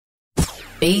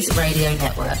Bees Radio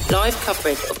Network. Live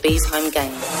coverage of Bees home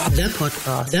games. The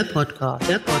podcast.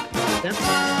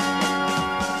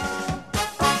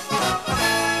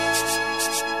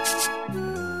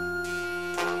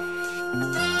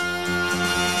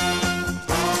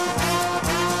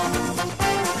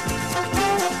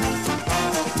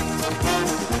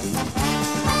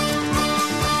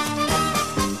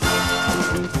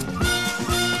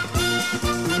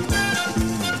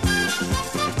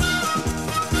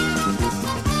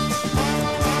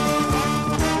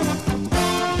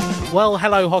 Well,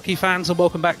 hello, hockey fans, and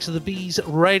welcome back to the Bees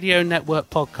Radio Network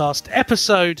podcast,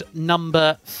 episode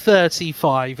number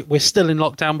 35. We're still in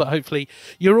lockdown, but hopefully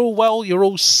you're all well, you're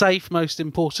all safe, most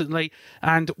importantly.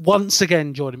 And once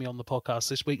again, joining me on the podcast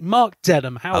this week, Mark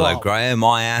Denham. How are you? Hello, Graham.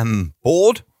 I am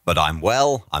bored, but I'm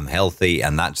well, I'm healthy,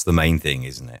 and that's the main thing,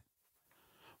 isn't it?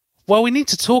 Well, we need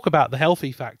to talk about the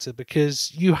healthy factor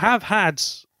because you have had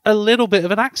a little bit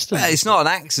of an accident. It's not an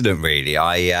accident, really.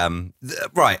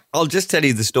 Right, I'll just tell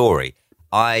you the story.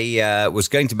 I was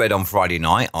going to bed on Friday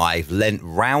night. I leant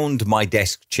round my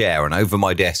desk chair and over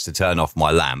my desk to turn off my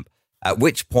lamp, at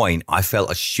which point I felt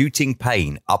a shooting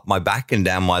pain up my back and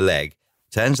down my leg.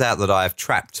 Turns out that I have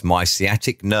trapped my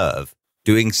sciatic nerve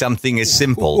doing something as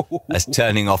simple as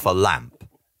turning off a lamp.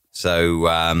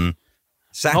 So,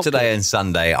 Saturday and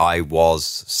Sunday, I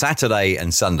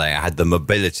had the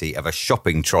mobility of a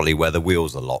shopping trolley where the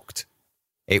wheels are locked.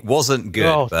 It wasn't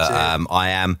good, but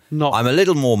I'm a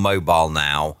little more mobile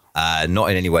now, not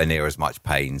in anywhere near as much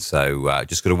pain. So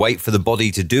just got to wait for the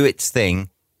body to do its thing.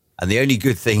 And the only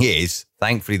good thing is,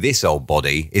 thankfully, this old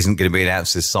body isn't going to be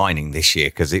announced as signing this year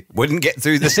because it wouldn't get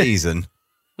through the season.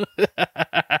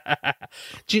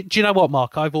 Do you know what,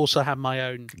 Mark? I've also had my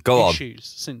own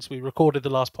issues since we recorded the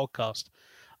last podcast.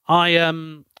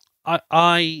 I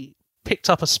picked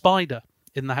up a spider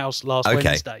in the house last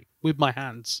Wednesday with my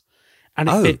hands, and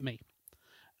it bit me.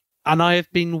 And I have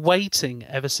been waiting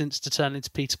ever since to turn into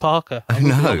Peter Parker. I'll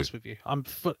be honest with you.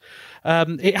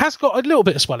 It has got a little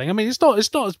bit of swelling. I mean, it's not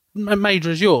as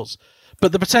major as yours,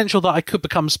 but the potential that I could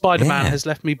become Spider-Man has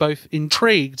left me both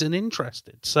intrigued and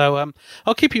interested. So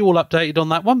I'll keep you all updated on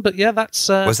that one. But yeah, that's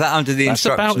was that under the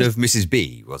instruction of Mrs.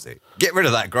 B? Was it? Get rid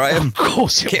of that, Graham. Of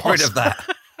course, get rid of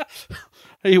that.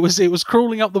 It was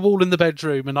crawling up the wall in the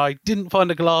bedroom, and I didn't find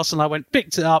a glass, and I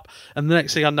picked it up, and the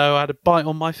next thing I know, I had a bite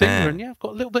on my finger, and I've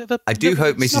got a little bit of a... I do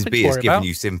hope Mrs. B has given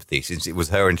you sympathy, since it was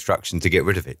her instruction to get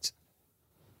rid of it.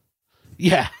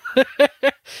 Yeah.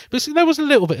 But see, there was a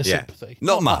little bit of sympathy.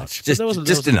 Not much,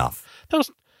 just enough. That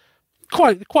was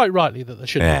quite rightly that there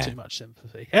shouldn't be too much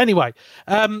sympathy. Anyway,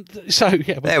 there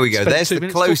we go. There's the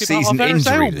close season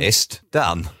injury list.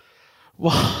 Done.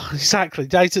 Well, exactly.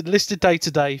 Listed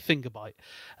day-to-day finger bite.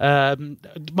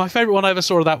 My favourite one I ever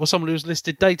saw of that was someone who was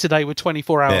listed day-to-day with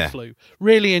 24-hour flu.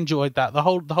 Really enjoyed that. The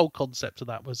whole concept of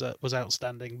that was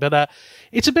outstanding. But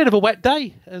it's a bit of a wet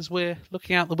day as we're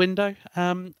looking out the window.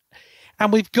 And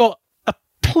we've got a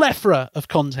plethora of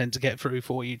content to get through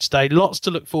for you today. Lots to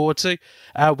look forward to.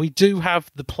 We do have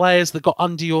the players that got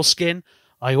under your skin.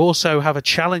 I also have a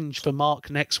challenge for Mark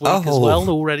next week as well,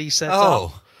 already set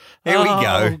up. Here we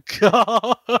go.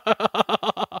 God.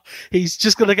 He's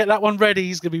just going to get that one ready.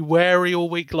 He's going to be wary all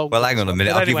week long. Well, hang on a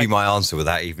minute. I'll give you my answer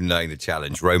without even knowing the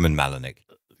challenge. Roman Malenik.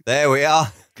 There we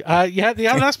are.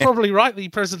 That's probably right. The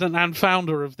president and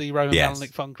founder of the Roman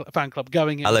Malenik fan club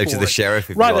going in. Hello to the sheriff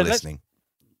if you are listening.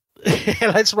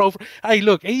 Let's roll. Hey,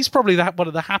 look, he's probably one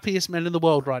of the happiest men in the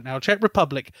world right now. Czech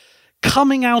Republic,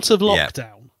 coming out of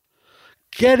lockdown.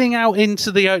 Getting out into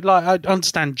the, I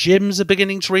understand gyms are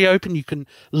beginning to reopen. You can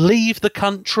leave the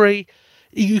country.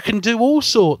 You can do all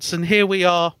sorts. And here we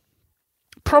are,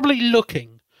 probably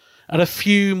looking at a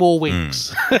few more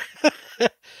weeks.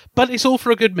 But it's all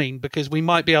for a good mean, because we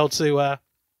might be able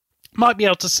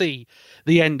to see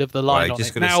the end of the line. Right,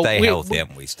 just got to stay healthy,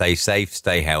 haven't we? Stay safe,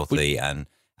 stay healthy. And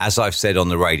as I've said on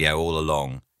the radio all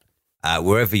along,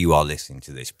 wherever you are listening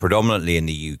to this, predominantly in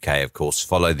the UK, of course,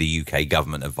 follow the UK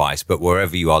government advice. But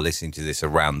wherever you are listening to this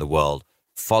around the world,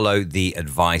 follow the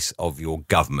advice of your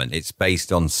government. It's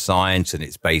based on science and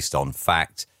it's based on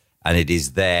fact. And it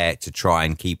is there to try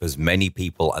and keep as many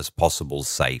people as possible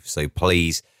safe. So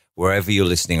please, wherever you're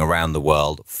listening around the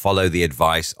world, follow the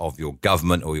advice of your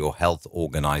government or your health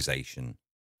organisation.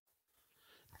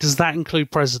 Does that include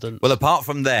presidents? Well, apart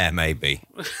from there, maybe.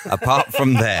 Apart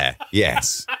from there,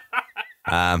 yes.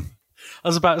 I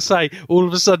was about to say, all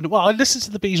of a sudden, I listened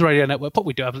to the Bees Radio Network, but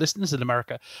we do have listeners in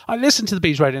America. I listened to the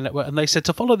Bees Radio Network and they said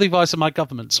to follow the advice of my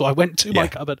government. So I went to my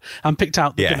cupboard and picked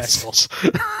out the Domestos.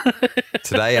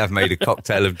 Today I've made a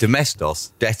cocktail of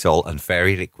Domestos, Dettol and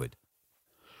Fairy Liquid.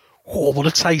 Oh, I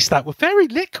want to taste that. We're very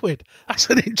liquid. That's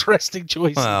an interesting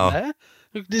choice there.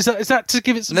 Is that to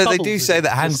give it some bubbles? They do say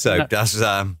that hand soap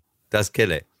does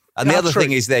kill it. And the other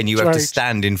thing is then you have to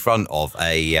stand in front of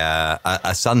a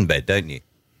sunbed, don't you?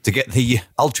 To get the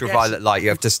ultraviolet light, you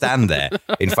have to stand there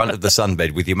in front of the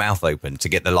sunbed with your mouth open to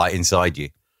get the light inside you.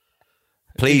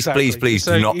 Please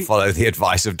do not follow the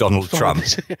advice of Donald Trump.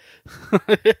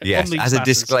 Yes, as a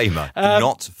disclaimer, do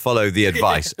not follow the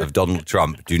advice of Donald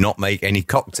Trump. Do not make any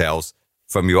cocktails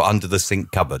from your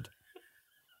under-the-sink cupboard.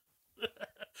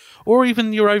 Or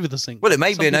even your over-the-sink. Well, it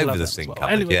may be an over-the-sink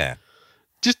cupboard, anyway, yeah.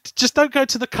 Just don't go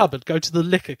to the cupboard. Go to the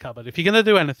liquor cupboard if you're going to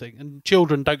do anything. And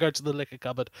children, don't go to the liquor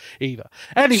cupboard either.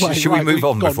 Anyway, should we move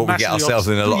on before we get ourselves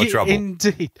in a lot of trouble?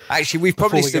 Indeed. Actually, we've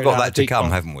probably still got that to come,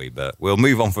 haven't we? But we'll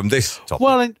move on from this topic.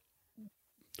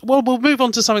 Well, we'll move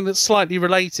on to something that's slightly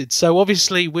related. So,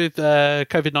 obviously, with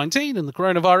COVID-19 and the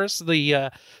coronavirus,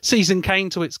 the season came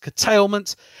to its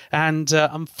curtailment, and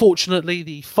unfortunately,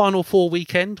 the Final Four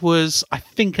weekend was, I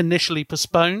think, initially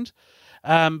postponed.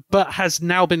 But has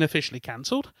now been officially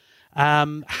cancelled.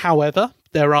 However,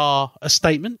 a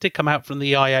statement did come out from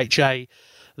the IHA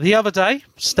the other day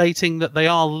stating that they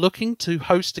are looking to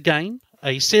host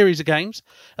a series of games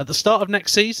at the start of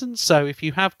next season. So if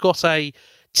you have got a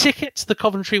ticket to the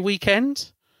Coventry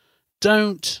weekend,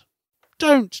 don't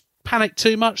panic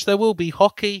too much. There will be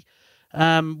hockey.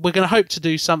 We're going to hope to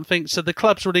do something. So the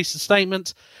club's released a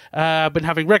statement. Been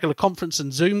having regular conference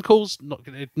and Zoom calls,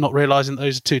 not realising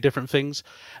those are two different things.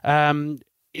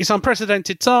 It's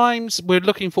unprecedented times. We're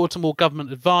looking forward to more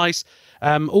government advice.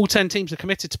 All 10 teams are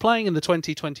committed to playing in the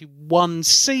 2021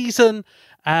 season.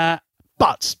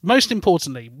 But most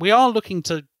importantly, we are looking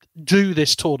to do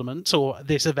this tournament or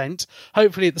this event,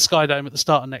 hopefully at the Sky Dome at the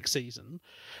start of next season.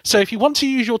 So if you want to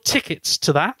use your tickets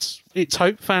to that, it's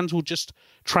hope fans will just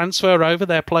transfer over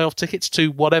their playoff tickets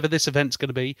to whatever this event's going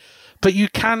to be. But you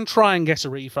can try and get a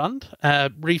refund.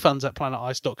 Refunds at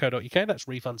planetice.co.uk. That's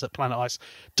refunds at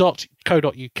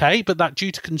planetice.co.uk. But that,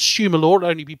 due to consumer law, it'll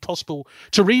only be possible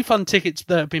to refund tickets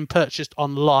that have been purchased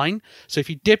online. So if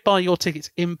you did buy your tickets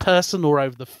in person or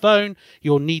over the phone,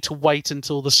 you'll need to wait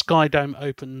until the Sky Dome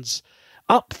opens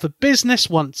up for business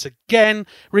once again.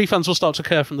 Refunds will start to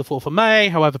occur from the 4th of May.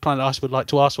 However, Planet Ice would like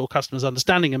to ask for customers'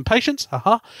 understanding and patience,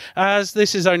 as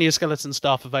this is only a skeleton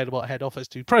staff available at head office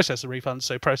to process the refunds,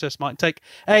 so process might take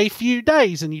a few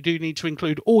days, and you do need to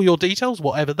include all your details,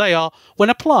 whatever they are, when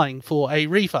applying for a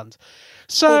refund.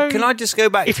 So, can I just go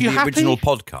back to the original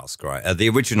podcast, right? The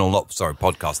original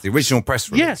press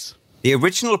release. Yes. The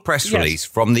original press release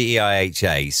from the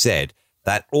EIHA said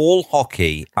that all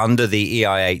hockey under the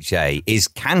EIHA is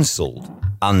cancelled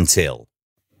until.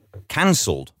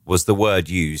 Cancelled was the word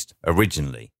used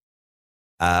originally.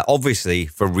 Obviously,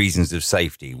 for reasons of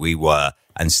safety, we were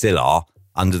and still are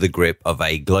under the grip of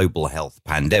a global health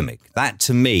pandemic. That,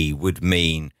 to me, would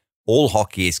mean all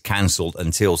hockey is cancelled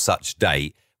until such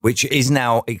date, which is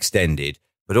now extended,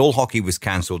 but all hockey was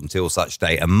cancelled until such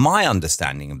date. And my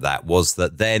understanding of that was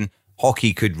that then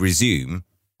hockey could resume.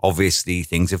 Obviously,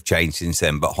 things have changed since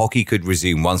then, but hockey could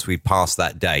resume once we pass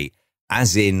that date,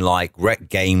 as in like rec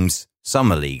games,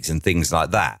 summer leagues and things like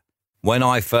that. When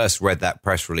I first read that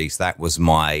press release, that was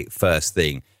my first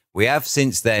thing. We have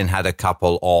since then had a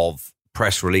couple of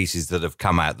press releases that have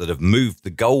come out that have moved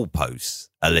the goalposts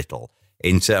a little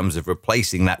in terms of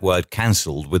replacing that word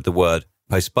cancelled with the word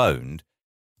postponed.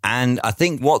 And I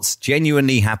think what's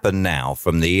genuinely happened now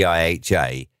from the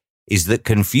EIHA is that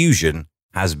confusion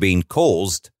has been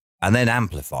caused and then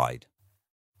amplified.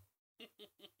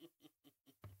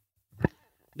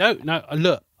 No,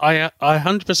 look, I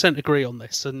 100% agree on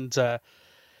this, and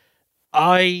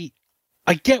I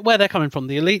get where they're coming from.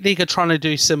 The Elite League are trying to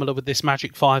do similar with this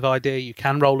Magic 5 idea. You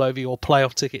can roll over your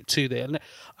playoff ticket to there. And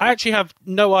I actually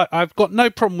I've got no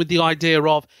problem with the idea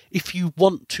of, if you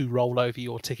want to roll over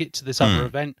your ticket to this other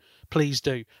event, please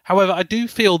do. However, I do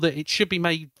feel that it should be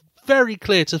made very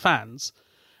clear to fans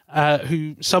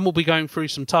who some will be going through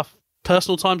some tough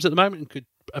personal times at the moment and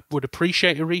would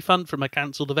appreciate a refund from a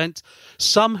cancelled event.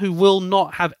 Some who will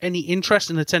not have any interest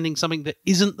in attending something that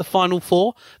isn't the Final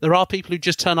Four. There are people who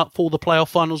just turn up for the playoff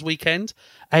finals weekend.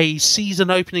 A season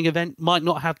opening event might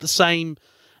not have the same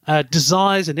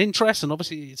desires and interests, and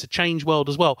obviously it's a change world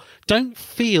as well. Don't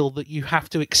feel that you have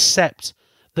to accept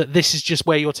that this is just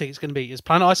where your ticket's going to be. As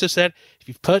Planet Ice has said, if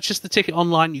you've purchased the ticket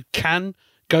online, you can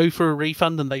go for a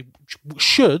refund, and they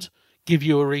should give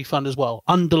you a refund as well.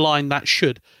 Underline that,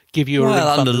 should give you a refund as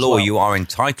well. Under law, you are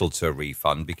entitled to a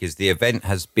refund because the event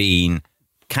has been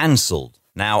cancelled.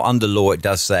 Now, under law, it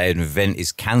does say an event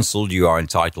is cancelled, you are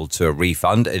entitled to a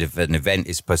refund. If an event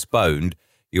is postponed,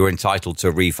 you're entitled to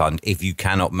a refund if you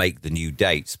cannot make the new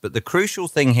dates. But the crucial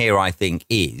thing here, I think,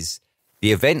 is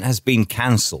the event has been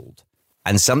cancelled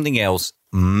and something else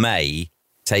may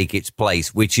take its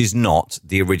place, which is not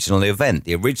the original event.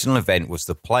 The original event was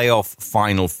the playoff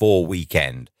Final Four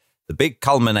weekend, the big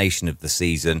culmination of the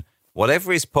season.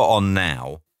 Whatever is put on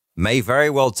now may very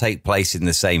well take place in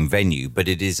the same venue, but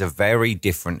it is a very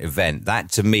different event.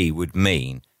 That, to me, would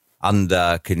mean,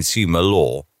 under consumer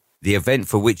law, the event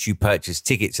for which you purchased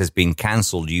tickets has been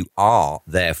cancelled. You are,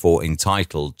 therefore,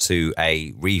 entitled to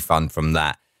a refund from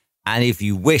that. And if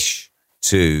you wish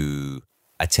to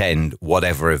attend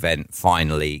whatever event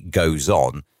finally goes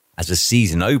on as a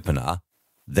season opener,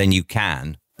 then you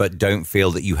can, but don't feel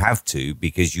that you have to,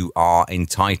 because you are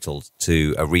entitled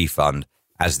to a refund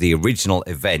as the original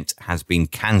event has been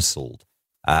cancelled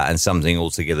and something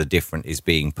altogether different is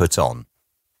being put on.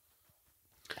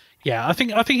 Yeah, I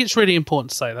think it's really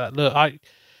important to say that. Look,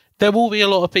 there will be a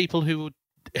lot of people who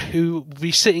will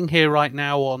be sitting here right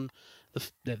now on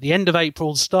the end of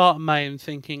April, start of May, and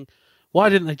thinking, why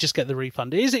didn't they just get the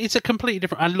refund? It's a completely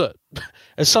different... And look,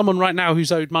 as someone right now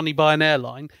who's owed money by an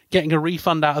airline, getting a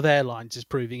refund out of airlines is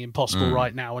proving impossible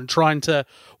right now, and trying to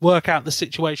work out the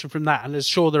situation from that. And as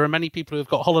sure there are many people who have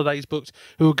got holidays booked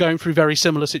who are going through very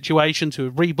similar situations, who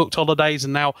have rebooked holidays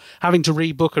and now having to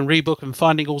rebook and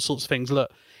finding all sorts of things.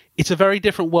 Look, it's a very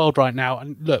different world right now.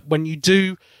 And look, when you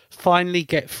do finally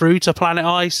get through to Planet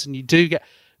Ice and you do get...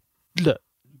 Look,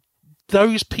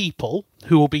 those people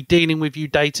who will be dealing with you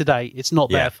day to day, it's not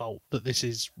their fault that this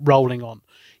is rolling on.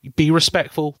 Be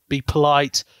respectful, be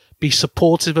polite, be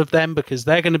supportive of them, because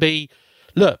they're going to be...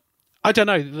 Look, I don't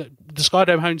know, the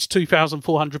Skydome hosts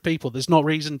 2,400 people. There's not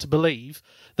reason to believe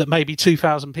that maybe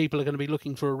 2,000 people are going to be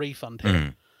looking for a refund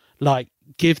here. Like,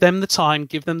 give them the time,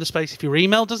 give them the space. If your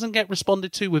email doesn't get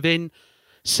responded to within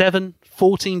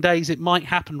 14 days, it might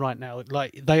happen right now.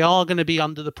 Like, they are going to be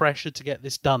under the pressure to get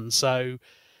this done. So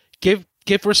give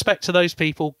respect to those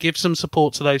people, give some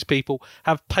support to those people,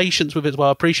 have patience with it as well.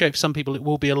 I appreciate for some people it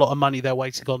will be a lot of money they're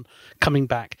waiting on coming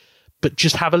back, but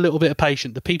just have a little bit of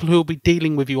patience. The people who will be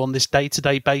dealing with you on this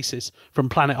day-to-day basis from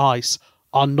Planet Ice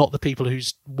are not the people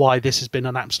why this has been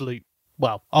an absolute,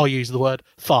 well, I'll use the word,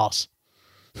 farce.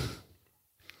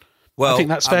 Well, I think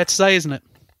that's fair to say, isn't it?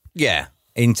 Yeah,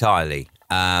 entirely.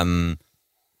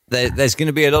 There's going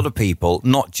to be a lot of people,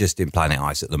 not just in Planet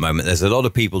Ice at the moment. There's a lot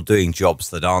of people doing jobs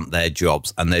that aren't their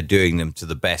jobs, and they're doing them to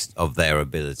the best of their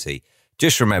ability.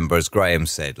 Just remember, as Graham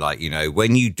said,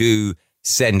 when you do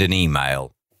send an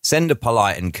email, send a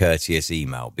polite and courteous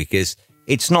email, because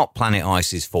it's not Planet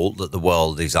Ice's fault that the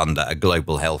world is under a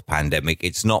global health pandemic.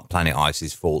 It's not Planet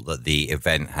Ice's fault that the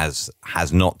event has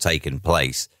not taken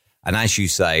place. And as you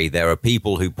say, there are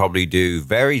people who probably do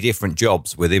very different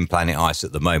jobs within Planet Ice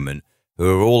at the moment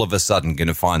who are all of a sudden going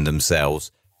to find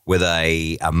themselves with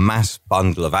a mass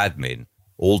bundle of admin,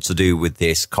 all to do with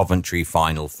this Coventry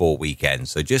Final Four weekend.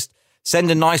 So just send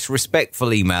a nice,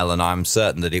 respectful email, and I'm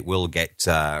certain that it will get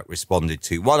responded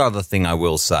to. One other thing I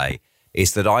will say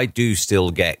is that I do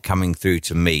still get coming through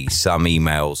to me some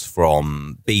emails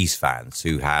from Bees fans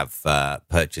who have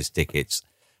purchased tickets.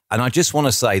 And I just want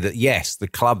to say that, yes, the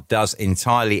club does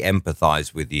entirely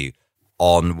empathise with you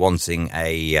on wanting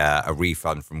a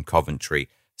refund from Coventry.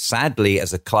 Sadly,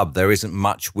 as a club, there isn't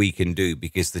much we can do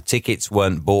because the tickets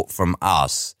weren't bought from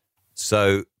us.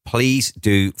 So please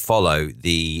do follow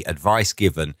the advice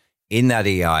given in that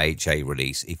EIHA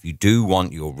release. If you do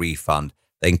want your refund,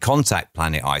 then contact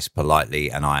Planet Ice politely,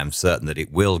 and I am certain that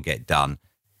it will get done.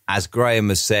 As Graham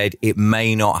has said, it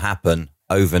may not happen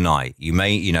overnight.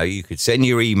 You could send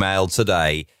your email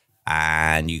today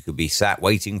and you could be sat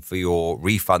waiting for your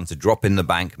refund to drop in the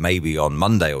bank maybe on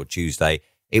Monday or Tuesday.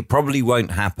 It probably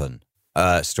won't happen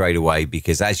straight away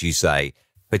because, as you say,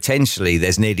 potentially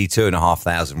there's nearly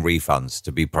 2,500 refunds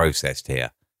to be processed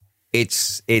here.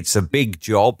 It's a big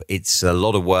job. It's a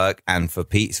lot of work. And for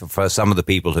some of the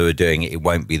people who are doing it, it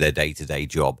won't be their day-to-day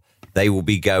job. They will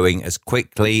be going as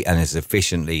quickly and as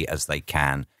efficiently as they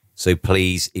can. So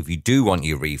please, if you do want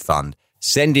your refund,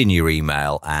 send in your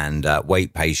email and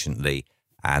wait patiently.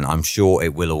 And I'm sure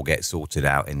it will all get sorted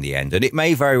out in the end. And it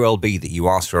may very well be that you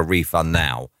ask for a refund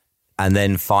now and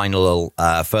then final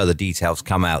further details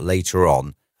come out later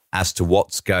on as to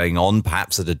what's going on,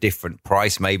 perhaps at a different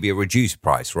price, maybe a reduced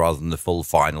price rather than the full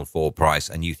Final Four price.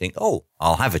 And you think, oh,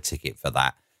 I'll have a ticket for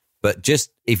that. But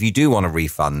just if you do want a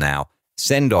refund now,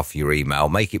 send off your email,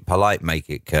 make it polite, make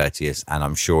it courteous, and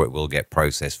I'm sure it will get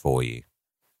processed for you.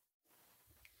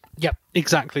 Yep,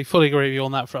 exactly. Fully agree with you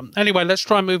on that front. Anyway, let's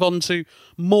try and move on to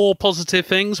more positive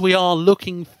things. We are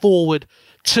looking forward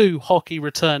to hockey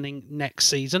returning next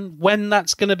season. When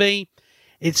that's going to be,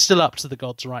 it's still up to the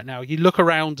gods right now. You look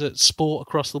around at sport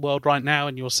across the world right now,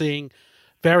 and you're seeing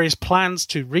various plans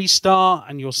to restart,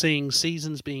 and you're seeing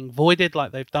seasons being voided,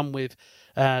 like they've done with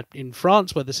in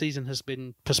France, where the season has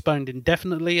been postponed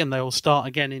indefinitely, and they will start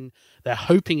again they're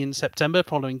hoping in September,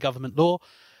 following government law.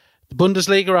 The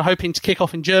Bundesliga are hoping to kick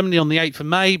off in Germany on the 8th of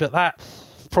May, but that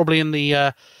probably on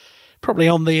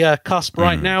the cusp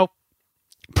right now.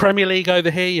 Premier League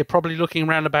over here, you're probably looking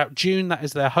around about June. That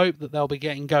is their hope, that they'll be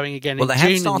getting going again in June. Well,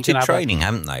 they have started training,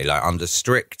 haven't they? Like under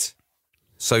strict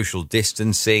social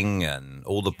distancing, and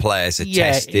all the players are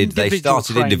tested. They've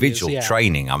started individual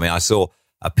training. I mean, I saw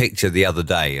a picture the other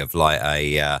day of like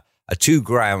a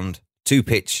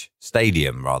two-pitch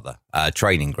stadium,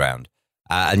 training ground.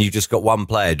 And you've just got one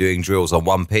player doing drills on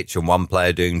one pitch and one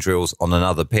player doing drills on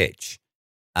another pitch.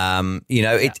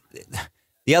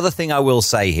 The other thing I will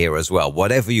say here as well,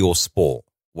 whatever your sport,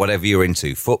 whatever you're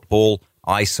into, football,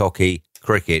 ice hockey,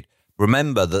 cricket,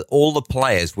 remember that all the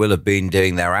players will have been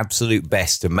doing their absolute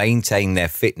best to maintain their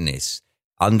fitness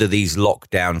under these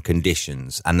lockdown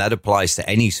conditions. And that applies to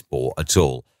any sport at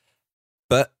all.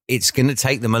 But it's going to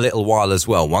take them a little while as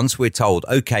well. Once we're told,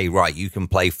 okay, right, you can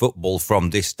play football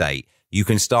from this date, you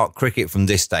can start cricket from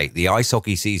this date, the ice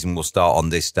hockey season will start on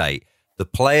this date. The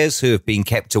players who have been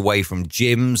kept away from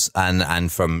gyms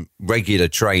and from regular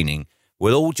training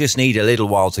will all just need a little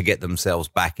while to get themselves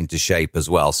back into shape as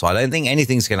well. So I don't think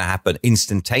anything's going to happen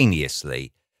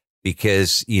instantaneously,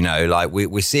 because, like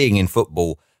we're seeing in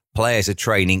football, players are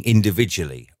training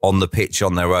individually on the pitch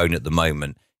on their own at the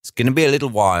moment. It's going to be a little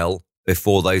while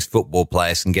before those football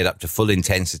players can get up to full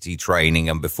intensity training,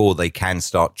 and before they can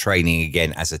start training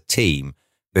again as a team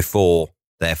before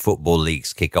their football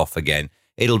leagues kick off again.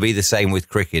 It'll be the same with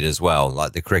cricket as well.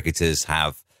 Like the cricketers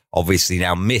have obviously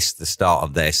now missed the start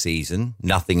of their season.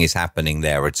 Nothing is happening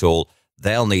there at all.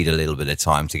 They'll need a little bit of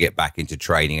time to get back into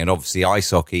training. And obviously ice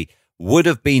hockey would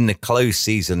have been the closed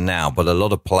season now, but a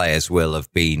lot of players will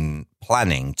have been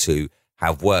planning to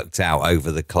have worked out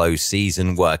over the closed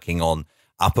season, working on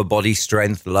upper body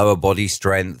strength, lower body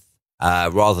strength,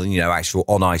 rather than, actual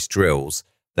on-ice drills.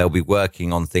 They'll be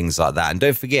working on things like that. And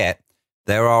don't forget,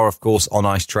 there are, of course,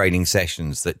 on-ice training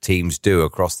sessions that teams do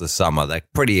across the summer. They're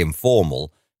pretty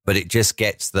informal, but it just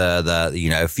gets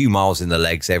a few miles in the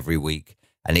legs every week,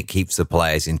 and it keeps the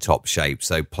players in top shape.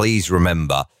 So please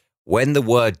remember, when the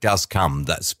word does come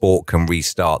that sport can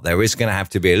restart, there is going to have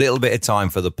to be a little bit of time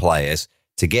for the players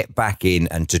to get back in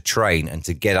and to train and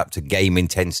to get up to game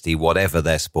intensity, whatever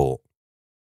their sport.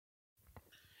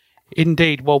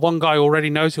 Indeed. Well, one guy already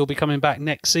knows he'll be coming back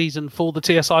next season for the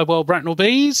TSI World Bracknell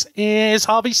Bees is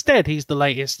Harvey Stead. He's the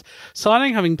latest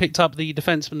signing, having picked up the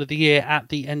Defenceman of the Year at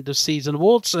the end of season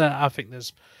awards. I think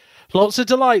there's lots of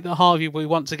delight that Harvey will be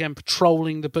once again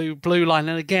patrolling the blue line.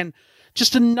 And again,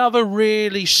 just another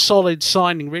really solid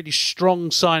signing, really strong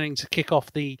signing to kick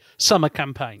off the summer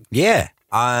campaign. Yeah.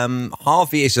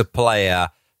 Harvey is a player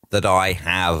that I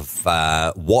have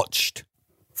watched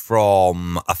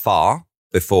from afar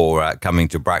before coming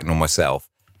to Bracknell myself.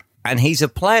 And he's a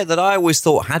player that I always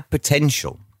thought had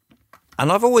potential.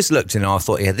 And I've always looked and I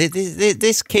thought, yeah,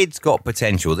 this kid's got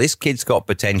potential. This kid's got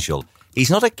potential. He's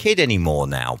not a kid anymore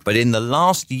now, but in the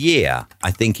last year,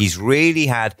 I think he's really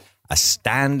had a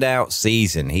standout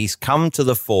season. He's come to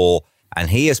the fore, and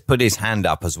he has put his hand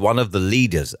up as one of the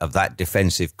leaders of that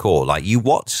defensive core. Like, you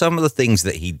watch some of the things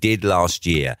that he did last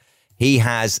year. He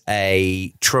has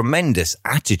a tremendous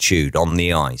attitude on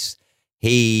the ice.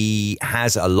 He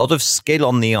has a lot of skill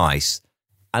on the ice.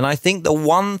 And I think the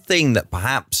one thing that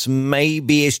perhaps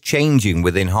maybe is changing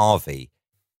within Harvey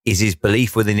is his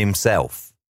belief within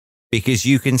himself. Because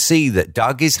you can see that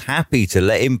Doug is happy to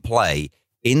let him play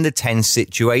in the tense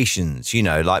situations,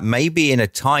 like maybe in a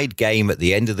tied game at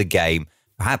the end of the game,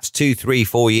 perhaps 2, 3,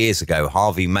 4 years ago,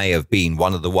 Harvey may have been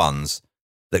one of the ones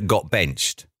that got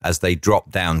benched as they dropped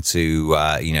down to,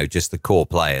 just the core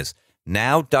players.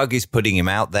 Now Doug is putting him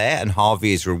out there, and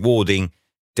Harvey is rewarding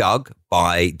Doug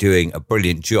by doing a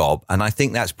brilliant job. And I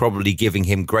think that's probably giving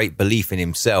him great belief in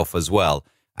himself as well.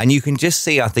 And you can just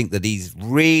see, I think, that he's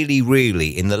really,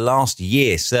 really, in the last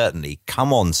year, certainly,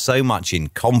 come on so much in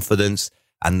confidence.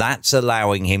 And that's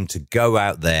allowing him to go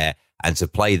out there and to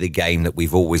play the game that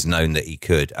we've always known that he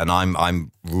could. And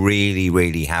I'm really,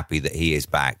 really happy that he is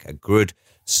back. A good,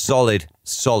 solid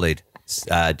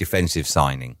defensive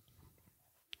signing.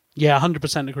 Yeah,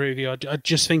 100% agree with you. I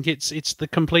just think it's the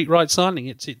complete right signing.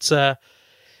 It's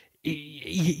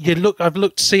I've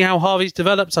looked to see how Harvey's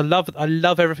developed. I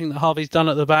love everything that Harvey's done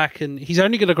at the back, and he's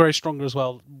only going to grow stronger as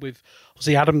well with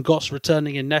obviously Adam Goss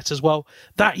returning in net as well.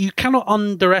 That you cannot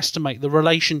underestimate the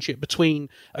relationship between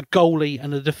a goalie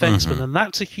and a defenseman, and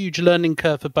that's a huge learning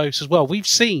curve for both as well. We've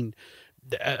seen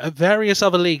various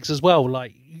other leagues as well.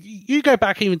 Like you go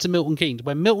back even to Milton Keynes,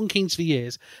 when Milton Keynes for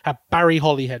years had Barry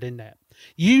Holyhead in net.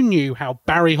 You knew how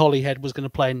Barry Holyhead was going to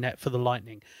play in net for the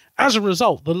Lightning. As a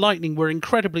result, the Lightning were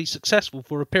incredibly successful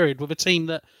for a period with a team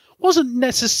that wasn't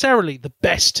necessarily the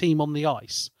best team on the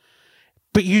ice.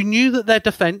 But you knew that their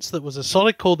defence, that was a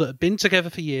solid core that had been together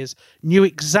for years, knew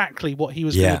exactly what he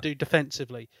was going to do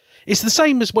defensively. It's the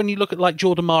same as when you look at like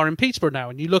Jordan Maher in Peterborough now,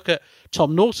 and you look at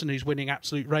Tom Norton, who's winning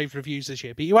absolute rave reviews this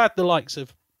year. But you add the likes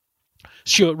of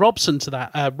Stuart Robson to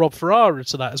that, Rob Ferrara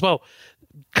to that as well.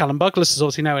 Callum Douglas is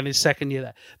obviously now in his second year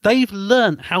there. They've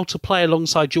learnt how to play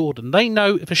alongside Jordan. They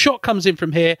know if a shot comes in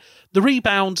from here, the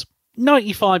rebound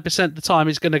 95% of the time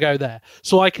is going to go there.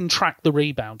 So I can track the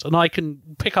rebound and I can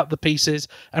pick up the pieces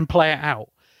and play it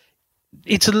out.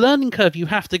 It's a learning curve you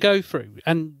have to go through.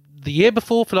 And the year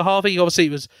before for the Harvey, obviously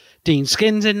it was Dean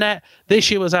Skins in net. This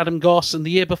year was Adam Goss, and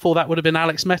the year before that would have been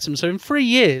Alex Metten. So in 3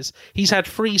 years, he's had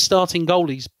 3 starting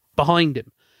goalies behind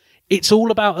him. It's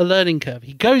all about a learning curve.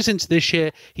 He goes into this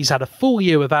year, he's had a full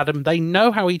year with Adam, they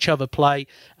know how each other play,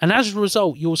 and as a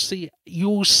result, you'll see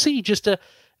just a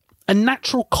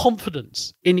natural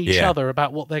confidence in each other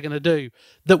about what they're going to do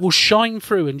that will shine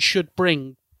through and should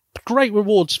bring great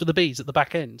rewards for the Bees at the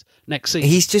back end next season.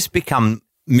 He's just become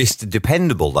Mr.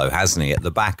 Dependable, though, hasn't he, at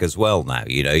the back as well now?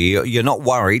 You know, you're not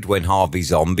worried when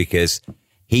Harvey's on because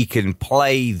he can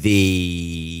play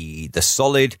the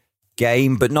solid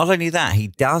game, but not only that, he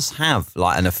does have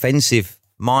like an offensive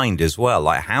mind as well.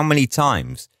 Like how many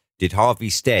times did Harvey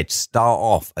Stead start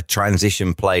off a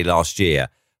transition play last year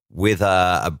with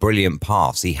a brilliant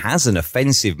pass? He has an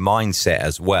offensive mindset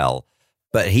as well,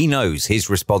 but he knows his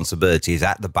responsibility is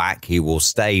at the back. He will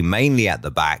stay mainly at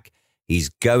the back. He's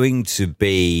going to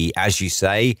be, as you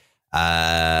say,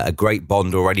 a great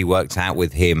bond already worked out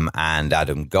with him and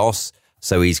Adam Goss.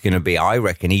 So he's going to be, I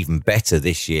reckon, even better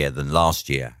this year than last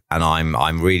year. And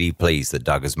I'm really pleased that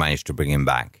Doug has managed to bring him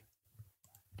back.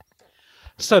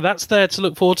 So that's there to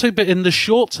look forward to. But in the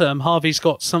short term, Harvey's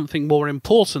got something more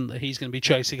important that he's going to be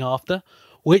chasing after,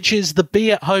 which is the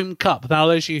Be at Home Cup. Now,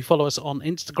 those of you who follow us on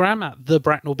Instagram at the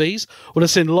Bracknell Bees will have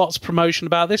seen lots of promotion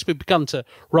about this. We've begun to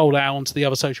roll out onto the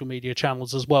other social media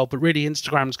channels as well, but really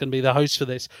Instagram's going to be the host for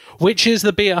this, which is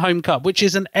the Be at Home Cup, which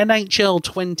is an NHL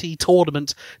 20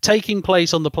 tournament taking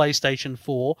place on the PlayStation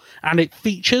 4, and it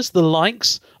features the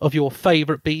likes of your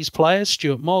favourite Bees players,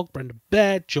 Stuart Mogg, Brendan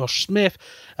Baird, Josh Smith,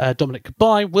 Dominic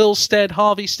Cabai, Will Stead,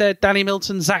 Harvey Stead, Danny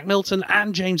Milton, Zach Milton,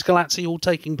 and James Galazzi all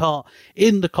taking part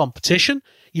in the competition.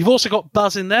 You've also got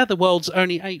Buzz in there, the world's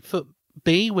only 8-foot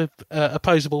bee with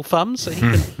opposable thumbs, so he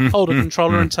can hold a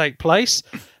controller and take place.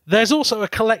 There's also a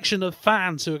collection of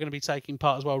fans who are going to be taking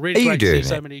part as well. Really great to see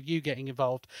so many of you getting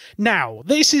involved. Now,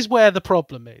 this is where the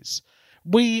problem is.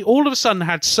 We all of a sudden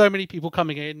had so many people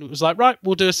coming in. It was like, right,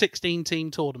 we'll do a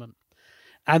 16-team tournament.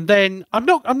 And then, I'm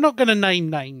not going to name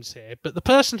names here, but the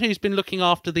person who's been looking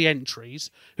after the entries,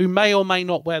 who may or may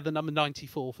not wear the number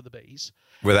 94 for the Bees,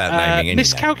 without naming any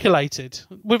miscalculated,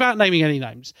 without naming any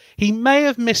names. He may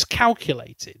have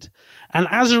miscalculated, and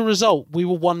as a result, we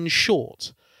were one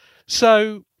short.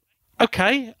 So,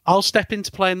 okay, I'll step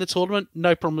into play in the tournament,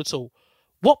 no problem at all.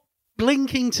 What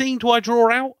blinking team do I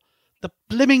draw out? The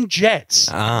blimming Jets.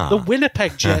 The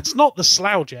Winnipeg Jets, not the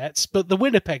Slough Jets, but the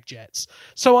Winnipeg Jets.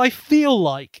 So I feel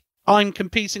like I'm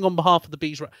competing on behalf of the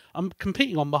Bees. I'm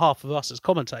competing on behalf of us as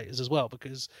commentators as well,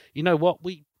 because you know what?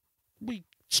 We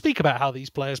speak about how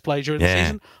these players play during the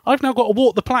season. I've now got to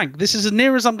walk the plank. This is as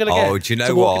near as I'm going to get. Oh, do you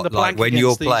know what? Like when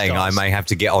you're playing, I may have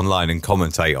to get online and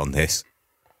commentate on this.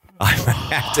 I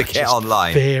may have to get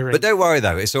online. Fearing. But don't worry,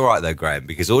 though. It's all right, though, Graham,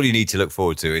 because all you need to look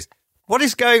forward to is, what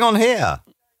is going on here?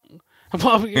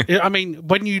 Well, I mean,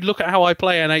 when you look at how I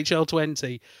play NHL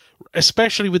 20,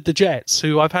 especially with the Jets,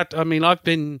 who I've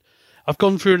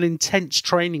gone through an intense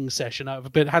training session.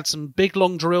 I've had some big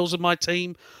long drills with my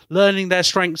team, learning their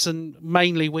strengths and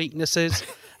mainly weaknesses.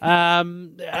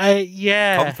 Confidence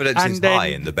is high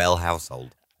in the Bell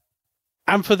household.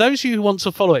 And for those of you who want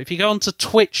to follow it, if you go onto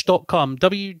twitch.com,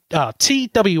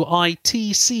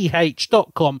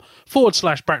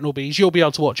 twitch.com/BracknellBees, you'll be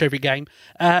able to watch every game.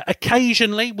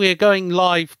 Occasionally, we're going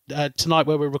live tonight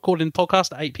where we're recording the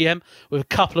podcast at 8 p.m. with a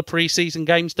couple of pre-season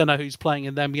games. Don't know who's playing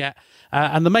in them yet.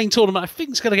 And the main tournament, I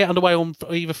think, is going to get underway on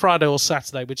either Friday or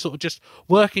Saturday. We're sort of just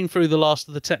working through the last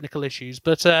of the technical issues.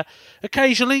 But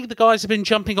occasionally, the guys have been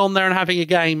jumping on there and having a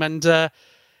game. And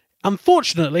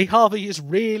Unfortunately, Harvey is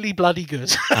really bloody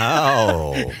good.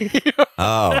 Oh.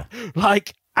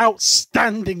 Like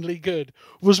outstandingly good.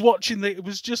 It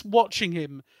was just watching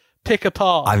him pick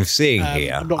apart. I'm seeing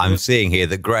here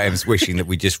that Graham's wishing that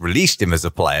we just released him as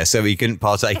a player so he couldn't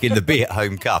partake in the Be at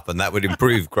Home Cup, and that would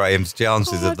improve Graham's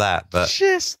chances of that. But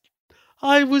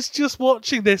I was just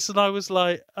watching this and I was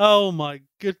like, oh my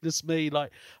goodness me. Like,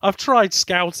 I've tried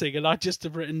scouting and I just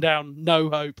have written down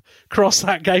no hope, cross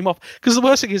that game off. Because the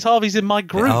worst thing is Harvey's in my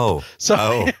group.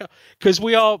 Because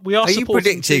we are you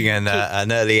predicting an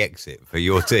early exit for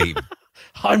your team?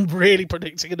 I'm really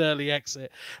predicting an early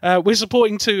exit. We're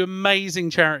supporting two amazing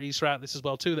charities throughout this as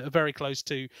well, two that are very close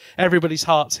to everybody's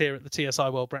hearts here at the TSI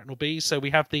World Bracknell Bees. So we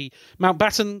have the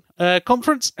Mountbatten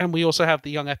Conference, and we also have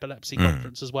the Young Epilepsy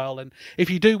Conference as well. And if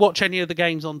you do watch any of the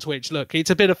games on Twitch, look, it's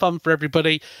a bit of fun for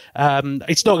everybody.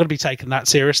 It's not going to be taken that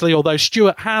seriously, although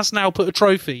Stuart has now put a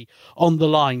trophy on the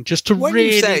line just to when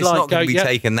really you say it's like not going to be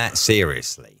taken that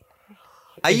seriously.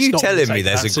 Are you telling me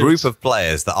there's a group of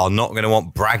players that are not going to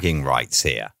want bragging rights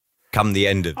here come the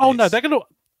end of this? Oh, no, they're going to...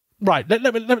 Right, let me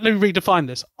redefine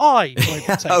this. I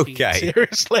won't be taking it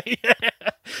seriously.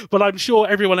 But I'm sure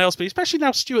everyone else will, especially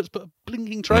now Stuart's put a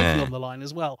blinking trophy on the line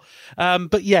as well.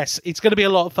 But yes, it's going to be a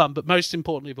lot of fun. But most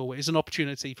importantly of all, it's an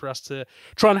opportunity for us to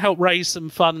try and help raise some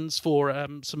funds for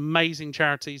some amazing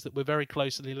charities that we're very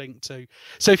closely linked to.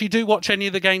 So if you do watch any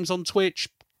of the games on Twitch,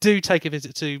 do take a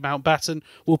visit to Mountbatten.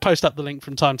 We'll post up the link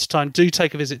from time to time. Do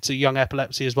take a visit to Young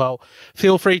Epilepsy as well.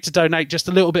 Feel free to donate just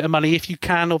a little bit of money if you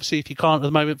can. Obviously, if you can't at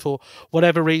the moment for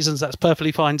whatever reasons, that's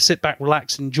perfectly fine. Sit back,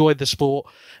 relax, enjoy the sport.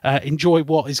 Enjoy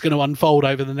what is going to unfold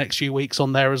over the next few weeks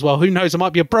on there as well. Who knows? I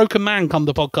might be a broken man come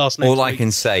the podcast next week. All I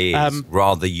can say is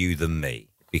rather you than me,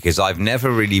 because I've never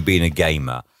really been a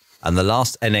gamer. And the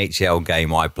last NHL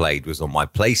game I played was on my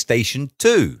PlayStation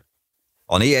 2.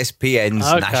 On ESPN's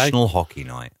National Hockey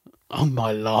Night. Oh,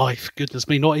 my life. Goodness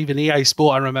me. Not even EA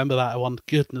Sport. I remember that one.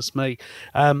 Goodness me.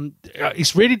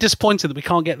 It's really disappointing that we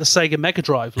can't get the Sega Mega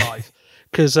Drive live.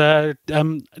 Because I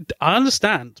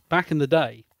understand, back in the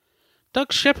day,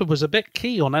 Doug Shepard was a bit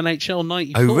key on NHL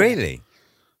 94. Oh, really?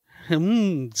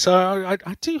 So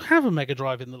I do have a Mega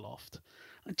Drive in the loft.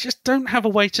 I just don't have a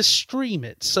way to stream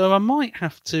it. So I might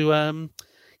have to...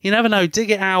 you never know,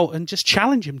 dig it out and just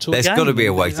challenge him to a game. There's got to be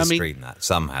a way to stream that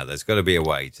somehow. There's got to be a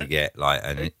way to get like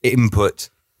an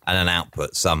input and an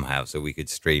output somehow so we could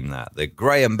stream that. The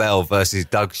Graham Bell versus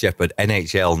Doug Shepard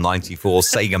NHL 94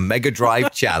 Sega Mega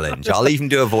Drive Challenge. I'll even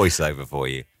do a voiceover for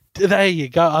you. There you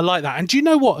go. I like that. And do you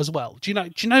know what as well? Do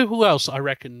you know who else I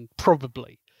reckon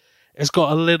probably has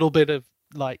got a little bit of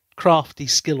like crafty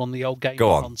skill on the old game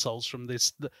consoles from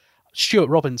this... Stuart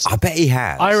Robinson. I bet he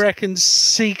has. I reckon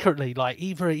secretly, like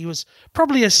either he was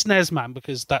probably a SNES man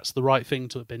because that's the right thing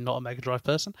to have been, not a Mega Drive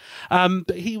person.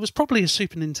 But he was probably a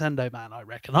Super Nintendo man. I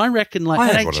reckon like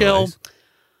NHL.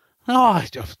 Oh,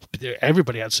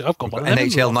 everybody had. I've got one.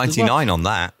 NHL 99 on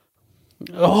that.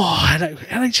 Oh,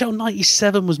 NHL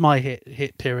 97 was my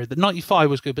hit period. The 95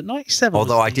 was good, but 97.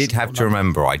 Although I did have to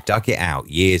remember, I dug it out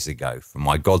years ago from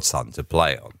my godson to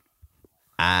play on.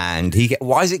 And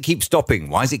why does it keep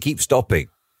stopping? Why does it keep stopping?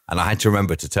 And I had to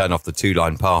remember to turn off the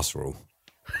 2-line pass rule.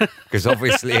 Because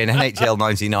obviously in NHL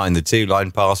 99, the 2-line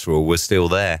pass rule was still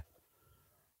there.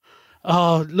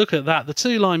 Oh, look at that. The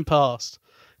 2-line pass.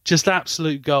 Just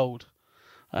absolute gold.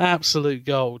 Absolute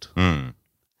gold.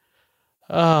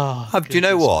 Oh, do you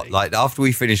know what? Like, after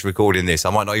we finish recording this,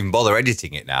 I might not even bother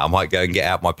editing it now. I might go and get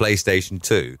out my PlayStation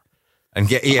 2 and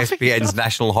get ESPN's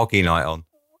National Hockey Night on.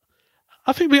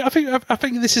 I think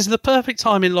this is the perfect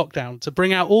time in lockdown to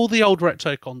bring out all the old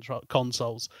retro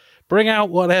consoles. Bring out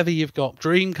whatever you've got,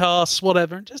 Dreamcasts,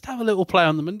 whatever, and just have a little play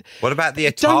on them. And what about the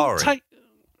Atari?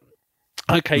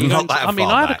 Okay, not that far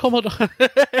I had back. a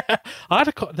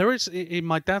Commodore. There is in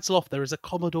my dad's loft. There is a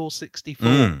Commodore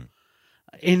 64.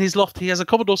 In his loft, he has a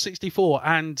Commodore 64,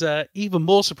 and even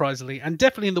more surprisingly, and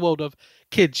definitely in the world of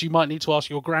kids, you might need to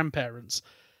ask your grandparents.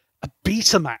 A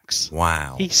Betamax.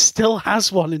 Wow. He still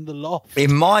has one in the loft.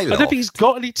 In my loft. I don't think he's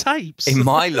got any tapes. In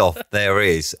my loft, there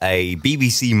is a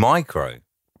BBC Micro.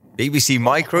 BBC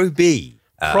Micro B.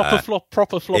 Proper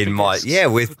floppy discs. Yeah,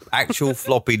 with actual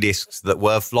floppy disks that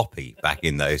were floppy back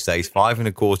in those days.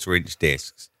 5.25-inch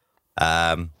discs.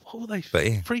 What were they?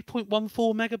 3.14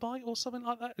 megabyte or something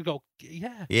like that?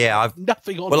 Yeah. I've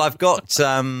nothing on. Well, I've got...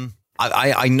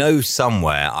 I know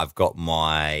somewhere I've got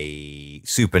my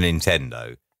Super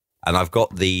Nintendo. And I've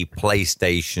got the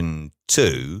PlayStation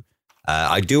 2.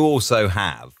 I do also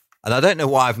have, and I don't know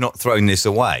why I've not thrown this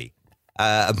away.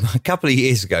 A couple of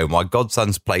years ago, my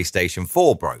godson's PlayStation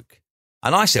 4 broke.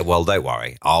 And I said, well, don't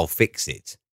worry, I'll fix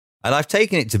it. And I've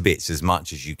taken it to bits as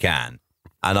much as you can.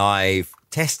 and I've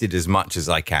tested as much as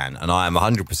I can, and I am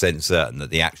 100% certain that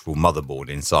the actual motherboard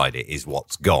inside it is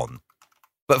what's gone.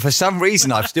 But for some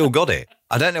reason, I've still got it.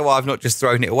 I don't know why I've not just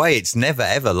thrown it away. It's never,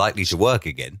 ever likely to work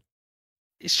again.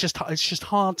 It's just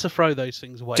hard to throw those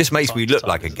things away. Just makes me look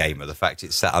like a gamer. The fact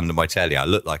it's sat under my telly, I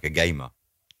look like a gamer.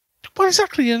 Well,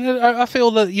 exactly. And I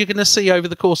feel that you're going to see over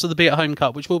the course of the Be At Home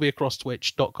Cup, which will be across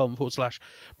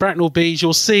twitch.com/Bracknell Bees,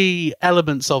 you'll see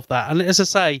elements of that. And as I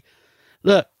say,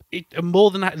 look, more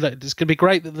than that, look, it's going to be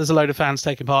great that there's a load of fans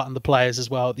taking part and the players as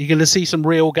well. You're going to see some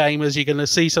real gamers. You're going to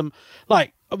see some,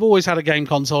 like, I've always had a game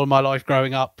console in my life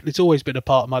growing up. It's always been a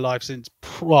part of my life since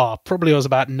probably I was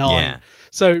about 9. Yeah.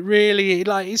 So really,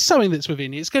 like, it's something that's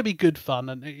within you. It's going to be good fun,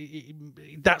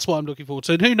 and that's what I'm looking forward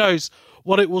to. And who knows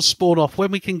what it will spawn off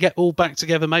when we can get all back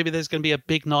together. Maybe there's going to be a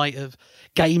big night of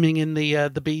gaming in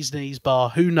the Bees Knees bar.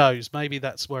 Who knows? Maybe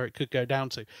that's where it could go down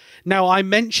to. Now, I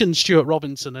mentioned Stuart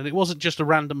Robinson, and it wasn't just a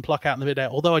random pluck out in the midair.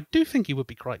 Although I do think he would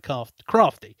be quite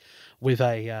crafty with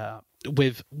a.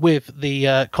 With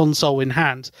the console in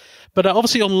hand. But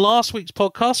obviously on last week's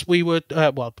podcast, we were,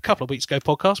 a couple of weeks ago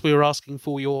podcast, we were asking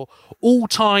for your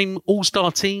all-time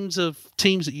all-star teams that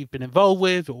you've been involved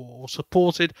with or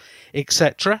supported,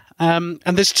 etc. And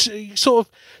there's sort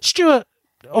of, Stuart,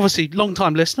 obviously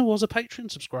long-time listener, was a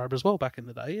Patreon subscriber as well back in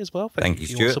the day as well. Thank you,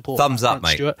 Stuart. Thumbs up,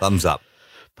 mate. Stuart. Thumbs up.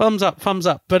 Thumbs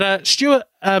up. But Stuart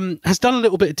has done a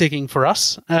little bit of digging for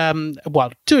us. Doing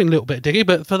a little bit of digging.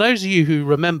 But for those of you who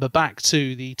remember back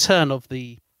to the turn of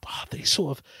the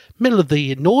sort of middle of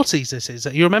the noughties, this is,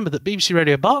 you remember that BBC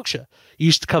Radio Berkshire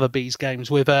used to cover Bees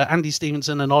games with Andy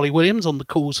Stevenson and Ollie Williams on the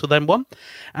calls for them one.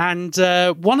 And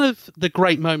one of the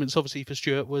great moments, obviously, for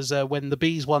Stuart was when the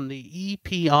Bees won the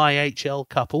EPIHL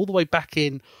Cup all the way back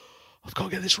in, I've got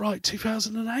to get this right,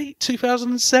 2008,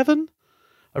 2007?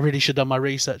 I really should have done my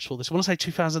research for this. I want to say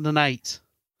 2008.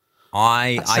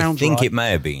 I think right. It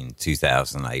may have been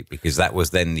 2008 because that was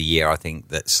then the year I think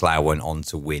that Slough went on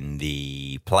to win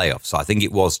the playoffs. So I think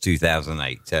it was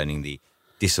 2008, turning the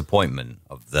disappointment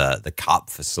of the cup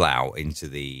for Slough into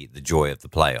the joy of the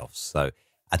playoffs. So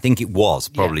I think it was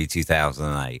probably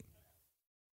 2008.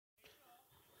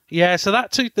 Yeah, so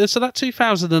that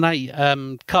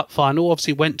 2008 cup final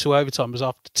obviously went to overtime. It was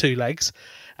after 2 legs.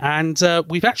 And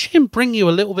we've actually can bring you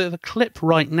a little bit of a clip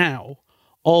right now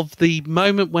of the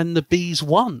moment when the Bees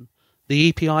won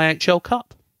the EPIHL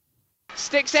Cup.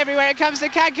 Sticks everywhere, it comes to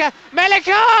Kanka.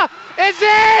 Melekar! It's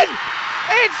in!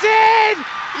 It's in!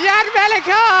 Jan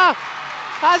Melekar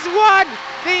has won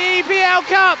the EPL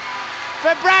Cup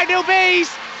for Bracknell Bees.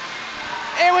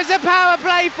 It was a power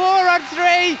play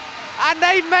 4-on-3 and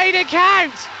they've made it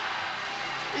count.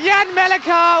 Jan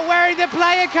Melekar, wearing the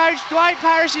player coach Dwight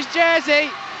Parrish's jersey,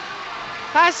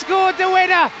 has scored the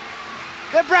winner.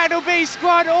 The Bracknell Bees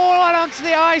squad all on onto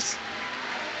the ice.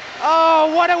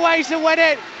 Oh, what a way to win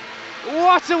it.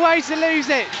 What a way to lose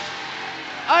it.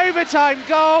 Overtime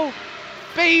goal.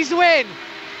 Bees win.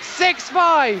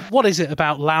 6-5. What is it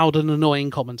about loud and annoying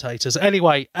commentators?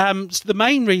 Anyway, the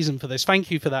main reason for this,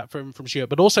 thank you for that from Stuart,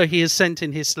 but also he has sent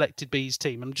in his selected Bees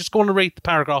team. I'm just going to read the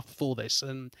paragraph before this.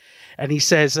 And he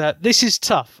says, this is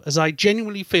tough, as I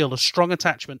genuinely feel a strong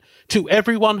attachment to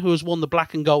everyone who has won the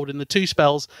black and gold in the 2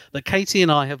 spells that Katie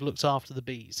and I have looked after the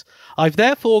Bees. I've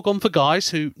therefore gone for guys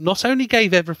who not only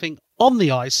gave everything on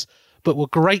the ice, but were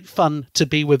great fun to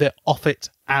be with it off it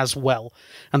as well.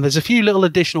 And there's a few little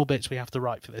additional bits we have to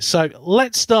write for this. So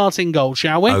let's start in goal,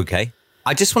 shall we? Okay.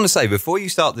 I just want to say, before you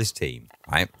start this team,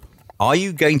 right, are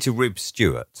you going to rib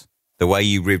Stuart the way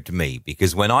you ribbed me?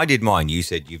 Because when I did mine, you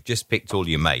said you've just picked all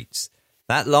your mates.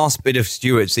 That last bit of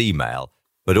Stuart's email,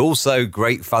 but also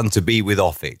great fun to be with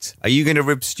off it. Are you going to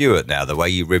rib Stuart now the way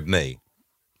you ribbed me?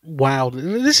 Wow,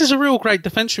 this is a real great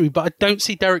defence for me, but I don't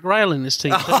see Derek Rail in this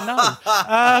team, so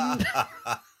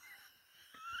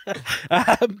no.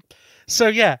 So,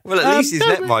 yeah. Well, at least his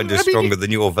netminder's stronger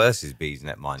than your versus Bees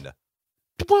netminder.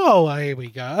 Well, here we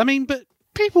go. I mean, but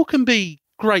people can be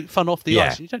great fun off the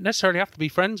ice. You don't necessarily have to be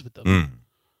friends with them. Mm.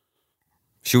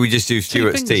 Should we just do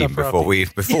Stuart's team before we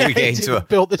get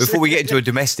into a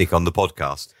domestic on the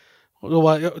podcast?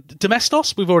 Well,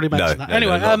 Domestos, we've already mentioned that.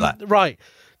 Anyway, that. Right.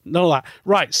 None of that.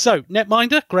 Right, so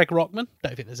netminder, Greg Rockman.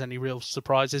 Don't think there's any real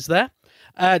surprises there.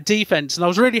 Defense, and I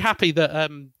was really happy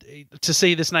that to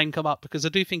see this name come up because I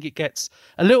do think it gets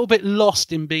a little bit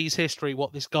lost in Bees history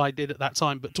what this guy did at that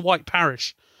time. But Dwight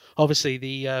Parrish, obviously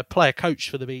the player coach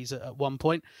for the Bees at one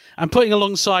point, and putting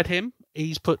alongside him,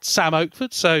 he's put Sam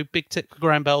Oakford. So big tip for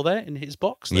Graham Bell there in his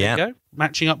box. There you go,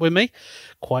 matching up with me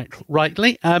quite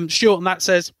rightly. Stuart on that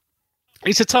says,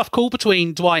 it's a tough call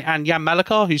between Dwight and Jan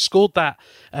Melekar, who scored that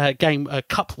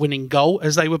cup-winning goal,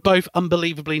 as they were both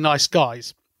unbelievably nice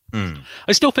guys.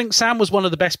 I still think Sam was one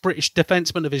of the best British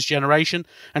defencemen of his generation,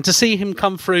 and to see him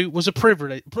come through was a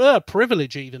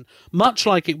privilege even, much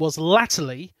like it was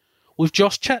latterly with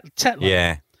Josh Tetler.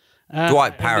 Yeah.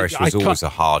 Dwight Parrish was always a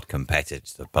hard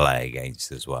competitor to play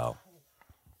against as well.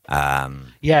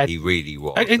 He really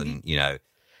was. And, you know,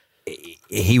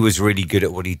 he was really good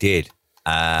at what he did.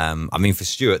 I mean, for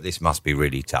Stuart, this must be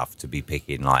really tough to be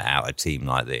picking out a team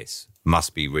like this.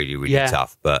 Must be really, really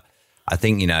tough. But I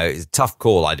think, you know, it's a tough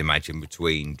call, I'd imagine,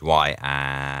 between Dwight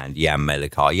and Jan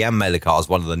Mellekar. Jan Mellekar is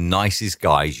one of the nicest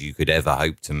guys you could ever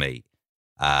hope to meet.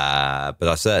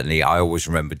 But I always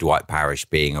remember Dwight Parrish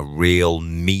being a real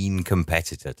mean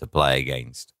competitor to play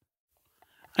against.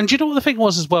 And do you know what the thing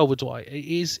was as well with Dwight?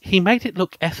 Is he made it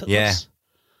look effortless. Yeah.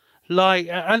 Like,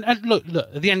 and look,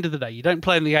 at the end of the day, you don't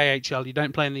play in the AHL, you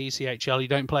don't play in the ECHL, you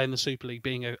don't play in the Super League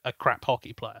being a crap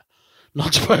hockey player.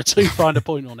 Not to put too fine a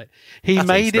point on it. He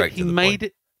made it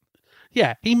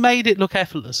look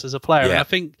effortless as a player. Yeah. And I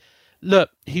think, look,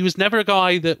 he was never a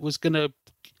guy that was going to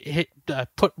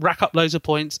rack up loads of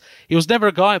points. He was never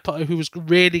a guy who was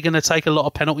really going to take a lot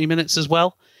of penalty minutes as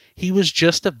well. He was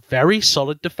just a very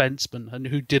solid defenseman and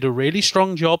who did a really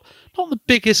strong job. Not the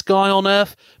biggest guy on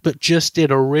earth, but just did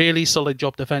a really solid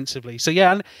job defensively. So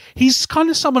yeah, and he's kind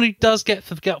of someone who does get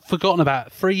forgotten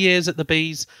about. 3 years at the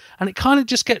Bees, and it kind of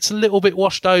just gets a little bit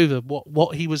washed over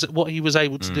what he was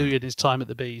able to do in his time at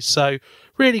the Bees. So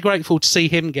really grateful to see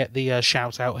him get the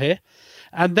shout out here.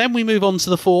 And then we move on to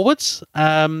the forwards.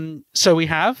 So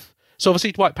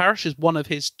obviously Dwight Parrish is one of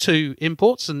his 2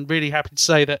 imports, and really happy to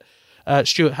say that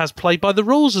Stuart has played by the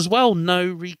rules as well.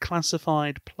 No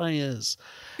reclassified players.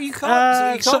 You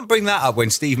can't bring that up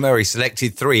when Steve Murray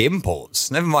selected 3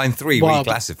 imports. Never mind 3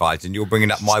 reclassified, and you're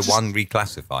bringing up my 1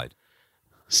 reclassified.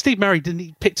 Steve Murray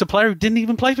picked a player who didn't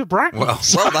even play for Bracknell.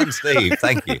 Well done, Steve.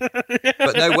 Thank you.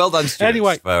 But no, well done, Stuart,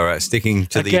 anyway, for sticking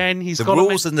to the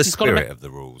rules and the spirit of the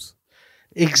rules.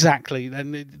 Exactly.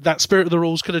 And that spirit of the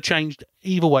rules could have changed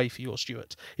either way for you or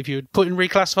Stuart. If you had put in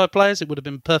reclassified players, it would have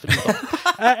been perfectly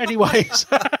fine. Anyways,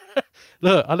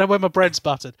 look, I know where my bread's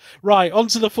buttered. Right, on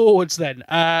to the forwards then.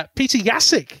 Peter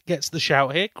Jasek gets the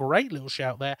shout here. Great little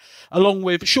shout there. Along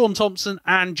with Sean Thompson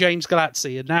and James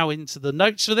Galazzi. And now into the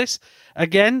notes for this.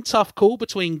 Again, tough call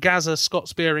between Gazza, Scott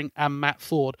Spearing and Matt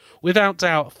Ford. Without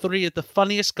doubt, 3 of the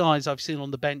funniest guys I've seen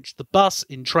on the bench, the bus,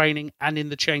 in training and in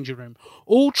the changing room.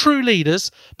 All true leaders,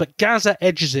 but Gazza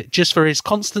edges it just for his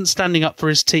constant standing up for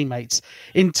his teammates.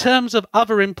 In terms of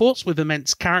other imports with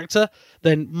immense character,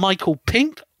 then Michael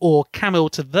Pink or Kamil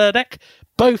Tverdek,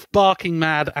 both barking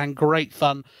mad and great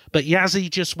fun, but Yazzie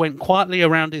just went quietly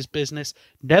around his business,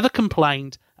 never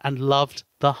complained, and loved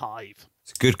the Hive.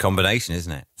 It's a good combination,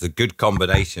 isn't it? It's a good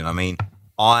combination. I mean,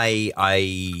 I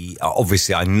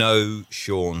obviously I know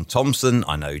Sean Thompson,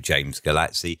 I know James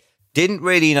Galazzi, didn't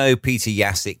really know Peter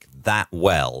Jasek that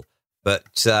well, but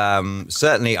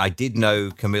certainly I did know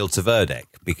Kamil Tverdek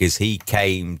because he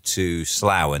came to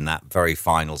Slough in that very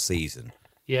final season.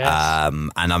 Yes.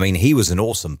 And I mean, he was an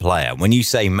awesome player. When you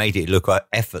say made it look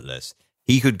effortless,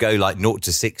 he could go like 0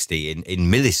 to 60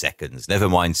 in milliseconds, never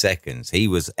mind seconds. He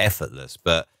was effortless.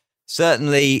 But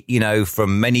certainly, you know,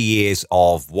 from many years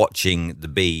of watching the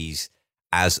Bees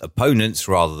as opponents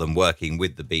rather than working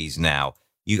with the Bees now,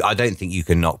 I don't think you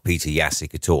can knock Peter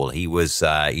Jasek at all. He was,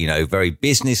 very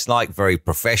businesslike, very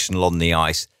professional on the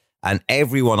ice. And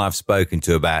everyone I've spoken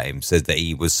to about him said that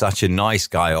he was such a nice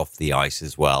guy off the ice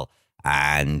as well.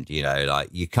 And, you know, like,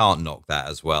 you can't knock that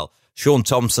as well. Sean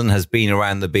Thompson has been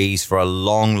around the Bees for a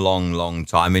long, long, long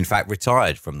time. In fact,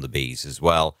 retired from the Bees as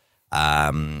well.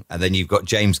 And then you've got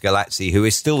James Galazzi, who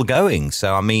is still going.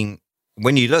 So, I mean,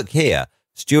 when you look here,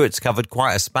 Stuart's covered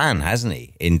quite a span, hasn't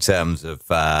he, in terms of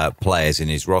players in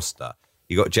his roster.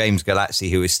 You've got James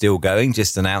Galazzi, who is still going,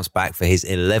 just announced back for his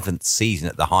 11th season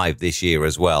at the Hive this year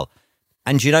as well.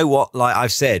 And you know what? Like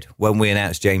I've said, when we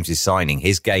announced James's signing,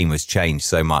 his game has changed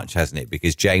so much, hasn't it?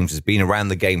 Because James has been around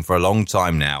the game for a long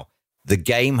time now. The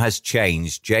game has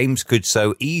changed. James could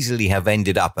so easily have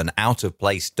ended up an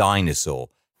out-of-place dinosaur,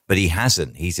 but he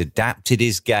hasn't. He's adapted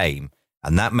his game,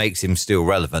 and that makes him still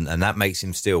relevant, and that makes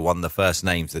him still one of the first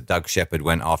names that Doug Shepherd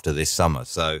went after this summer.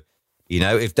 So, you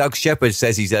know, if Doug Shepherd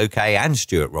says he's okay and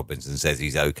Stuart Robinson says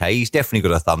he's okay, he's definitely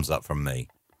got a thumbs up from me.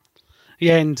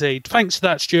 Yeah, indeed. Thanks for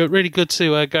that, Stuart. Really good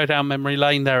to go down memory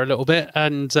lane there a little bit.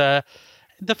 And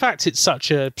the fact it's such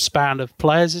a span of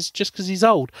players is just because he's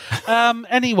old.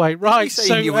 Anyway, right. You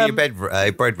say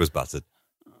your bread was buttered.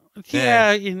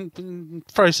 Yeah,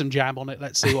 throw some jam on it.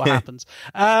 Let's see what happens.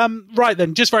 Right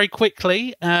then, just very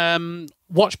quickly,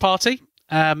 watch party.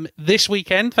 This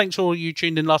weekend, thanks to all you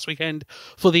tuned in last weekend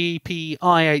for the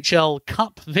EPIHL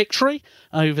Cup victory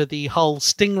over the Hull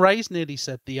Stingrays. Nearly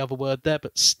said the other word there,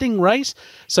 but Stingrays.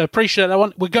 So appreciate that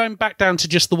one. We're going back down to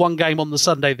just the one game on the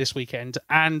Sunday this weekend,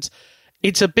 and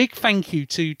it's a big thank you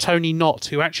to Tony Knott,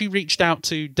 who actually reached out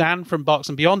to Dan from Barks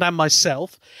and Beyond and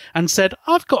myself and said,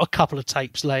 I've got a couple of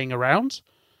tapes laying around.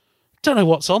 Don't know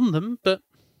what's on them, but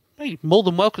hey, more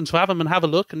than welcome to have them and have a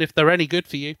look. And if they're any good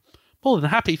for you, more than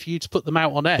happy for you to put them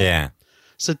out on air. Yeah.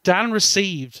 So Dan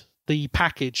received the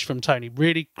package from Tony.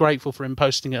 Really grateful for him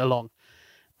posting it along.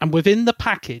 And within the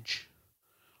package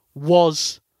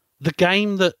was the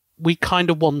game that we kind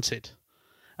of wanted.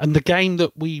 And the game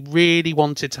that we really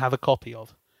wanted to have a copy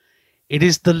of. It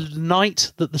is the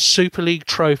night that the Super League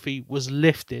trophy was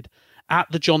lifted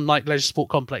at the John Knight Leisure Sport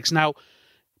Complex. Now,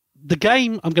 the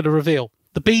game, I'm going to reveal,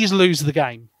 the Bees lose the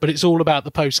game, but it's all about the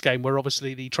post-game where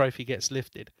obviously the trophy gets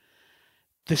lifted.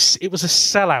 It was a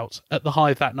sellout at the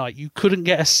Hive that night. You couldn't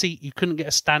get a seat. You couldn't get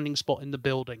a standing spot in the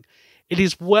building. It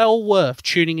is well worth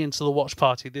tuning into the watch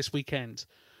party this weekend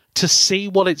to see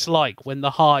what it's like when the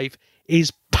Hive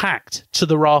is packed to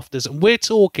the rafters. And we're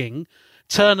talking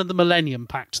turn of the millennium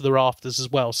packed to the rafters as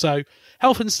well. So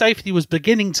health and safety was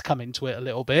beginning to come into it a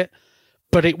little bit,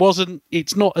 but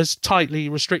it's not as tightly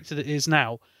restricted as it is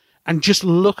now. And just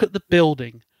look at the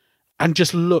building and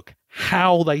just look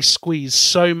how they squeeze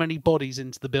so many bodies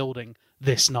into the building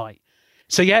this night.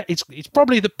 So yeah, it's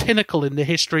probably the pinnacle in the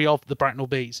history of the Bracknell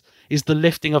Bees, is the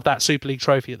lifting of that Super League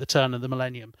trophy at the turn of the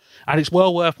millennium. And it's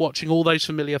well worth watching all those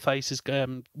familiar faces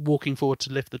walking forward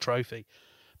to lift the trophy.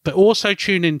 But also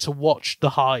tune in to watch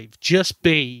the Hive just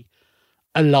be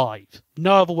alive.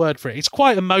 No other word for it. It's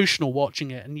quite emotional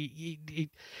watching it, and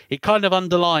it kind of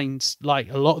underlines like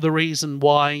a lot of the reason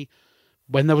why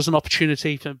when there was an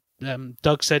opportunity for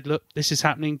Doug said, look, this is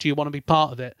happening, do you want to be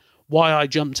part of it? Why I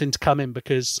jumped in to come in,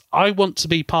 because I want to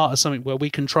be part of something where we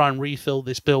can try and refill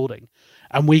this building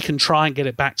and we can try and get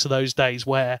it back to those days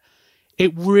where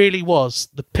it really was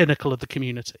the pinnacle of the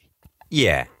community.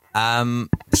 Yeah.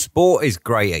 Sport is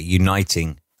great at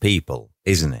uniting people,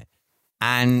 isn't it?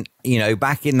 And, you know,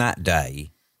 back in that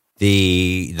day,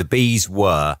 the Bees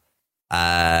were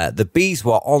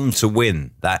on to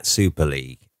win that Super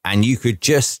League. And you could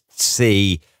just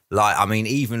see, like, I mean,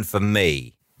 even for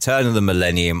me, turn of the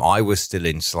millennium, I was still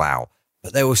in Slough,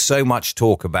 but there was so much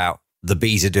talk about the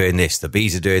Bees are doing this, the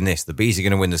Bees are doing this, the Bees are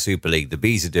going to win the Super League, the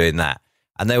Bees are doing that.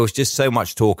 And there was just so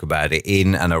much talk about it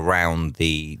in and around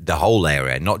the whole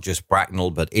area, not just Bracknell,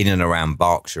 but in and around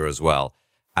Berkshire as well.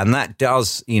 And that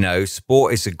does, you know,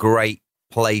 sport is a great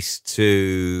place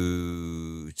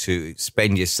to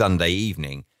spend your Sunday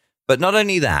evening. But not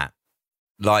only that,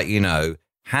 like, you know,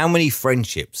 how many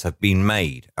friendships have been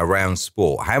made around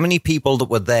sport? How many people that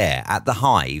were there at the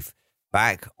Hive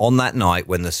back on that night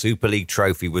when the Super League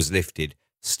trophy was lifted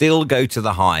still go to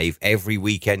the Hive every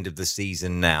weekend of the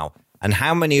season now? And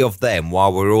how many of them,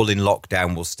 while we're all in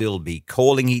lockdown, will still be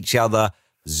calling each other,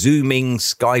 Zooming,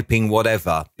 Skyping,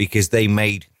 whatever, because they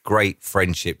made great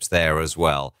friendships there as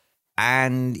well?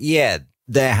 And yeah,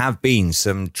 there have been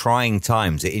some trying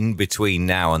times in between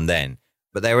now and then.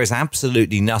 But there is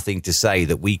absolutely nothing to say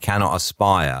that we cannot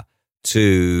aspire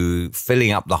to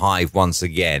filling up the Hive once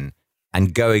again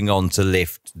and going on to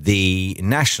lift the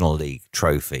National League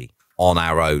trophy on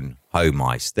our own home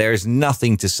ice. There is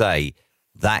nothing to say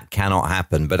that cannot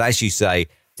happen. But as you say,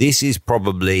 this is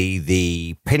probably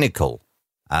the pinnacle.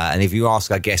 And if you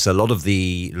ask, I guess, a lot of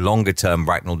the longer-term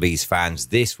Bracknell Bees fans,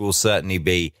 this will certainly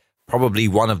be probably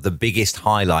one of the biggest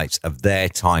highlights of their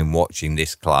time watching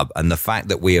this club. And the fact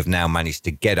that we have now managed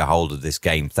to get a hold of this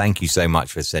game, thank you so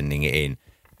much for sending it in,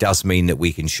 does mean that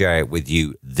we can share it with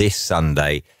you this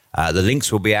Sunday. The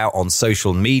links will be out on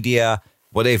social media.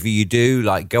 Whatever you do,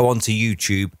 like go onto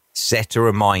YouTube, set a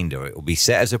reminder. It will be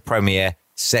set as a premiere,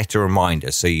 set a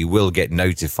reminder, so you will get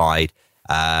notified.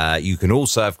 You can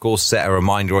also, of course, set a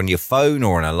reminder on your phone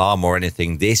or an alarm or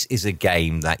anything. This is a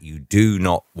game that you do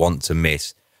not want to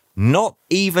miss. Not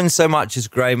even so much, as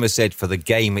Graham has said, for the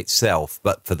game itself,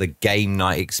 but for the game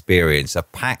night experience, a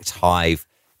packed Hive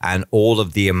and all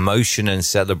of the emotion and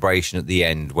celebration at the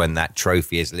end when that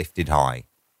trophy is lifted high.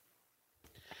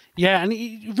 Yeah, and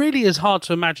it really is hard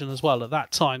to imagine as well at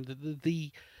that time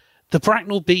the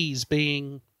Bracknell Bees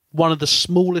being one of the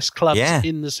smallest clubs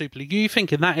in the Super League. You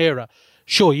think in that era,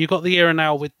 sure, you've got the era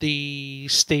now with the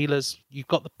Steelers, you've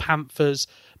got the Panthers,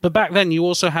 but back then you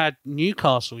also had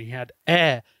Newcastle, you had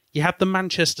Ayr, you had the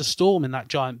Manchester Storm in that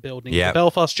giant building. Yep. The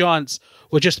Belfast Giants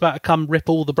were just about to come rip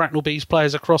all the Bracknell Bees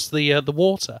players across the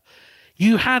water.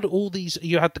 You had all these,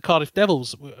 you had the Cardiff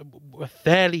Devils, a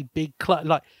fairly big club,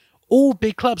 like all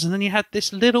big clubs. And then you had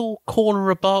this little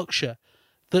corner of Berkshire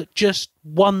that just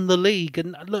won the league.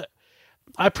 And look,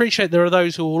 I appreciate there are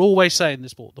those who will always say in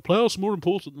this sport, the playoffs are more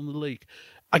important than the league.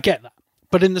 I get that.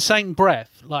 But in the same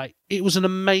breath, like, it was an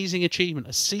amazing achievement,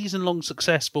 a season-long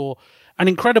success for an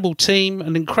incredible team,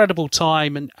 an incredible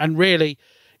time, and really,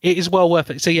 it is well worth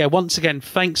it. So yeah, once again,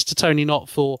 thanks to Tony Knott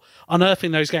for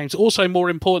unearthing those games. Also, more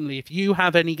importantly, if you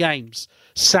have any games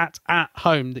sat at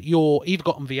home that you're either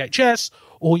got on VHS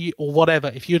or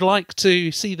whatever, if you'd like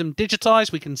to see them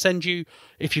digitized, we can send you,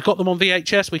 if you've got them on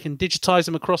VHS, we can digitize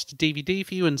them across to DVD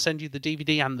for you and send you the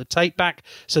DVD and the tape back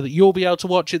so that you'll be able to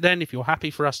watch it then if you're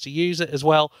happy for us to use it as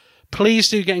well. Please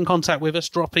do get in contact with us.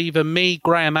 Drop either me,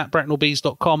 Graham at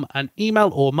BrecknellBees.com, an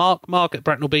email, or Mark at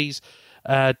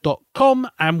BrecknellBees.com,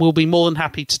 and we'll be more than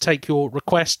happy to take your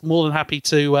request, more than happy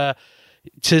to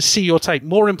see your tape.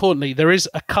 More importantly, there is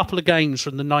a couple of games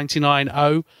from the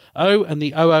 99-0 and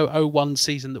the 0001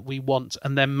 season that we want,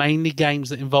 and they're mainly games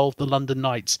that involve the London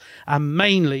Knights, and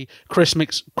mainly Chris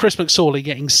McSorley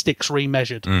getting sticks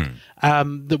remeasured.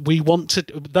 That we want to.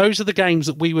 Those are the games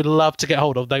that we would love to get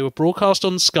hold of. They were broadcast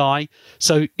on Sky,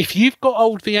 so if you've got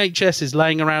old VHSs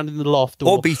laying around in the loft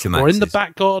or Betamaxes, or in the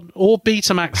back garden, or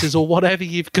Betamaxes or whatever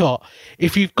you've got,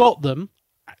 if you've got them,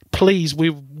 please, we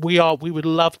would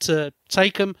love to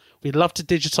take them. We'd love to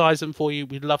digitize them for you.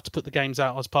 We'd love to put the games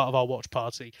out as part of our watch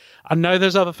party. I know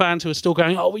there's other fans who are still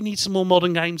going, we need some more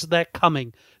modern games. They're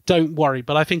coming. Don't worry.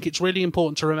 But I think it's really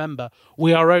important to remember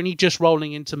we are only just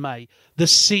rolling into May. The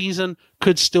season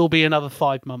could still be another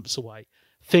 5 months away.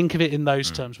 Think of it in those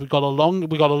terms. We've got a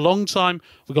long time.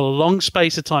 We've got a long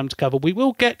space of time to cover. We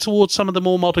will get towards some of the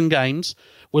more modern games.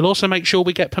 We'll also make sure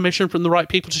we get permission from the right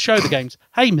people to show the games.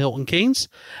 Hey, Milton Keynes.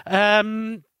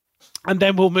 And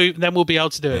then we'll move. Then we'll be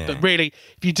able to do it. But really,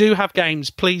 if you do have games,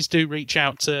 please do reach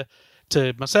out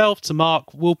to myself, to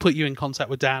Mark. We'll put you in contact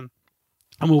with Dan,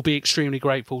 and we'll be extremely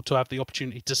grateful to have the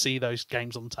opportunity to see those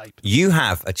games on tape. You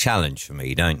have a challenge for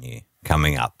me, don't you?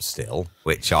 Coming up still,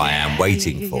 which I am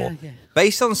waiting for. Yeah.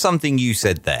 Based on something you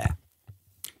said there,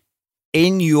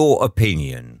 in your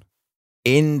opinion,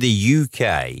 in the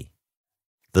UK,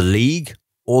 the league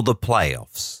or the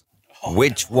playoffs,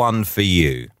 which one for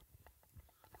you?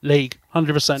 League,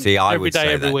 100%. See, I every would day,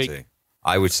 say every that week. too.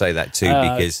 I would say that too,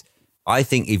 because I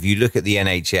think if you look at the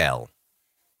NHL,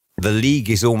 the league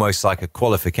is almost like a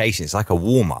qualification. It's like a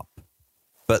warm-up.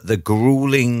 But the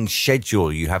grueling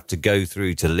schedule you have to go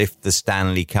through to lift the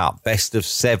Stanley Cup, best of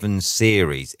 7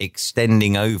 series,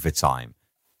 extending overtime,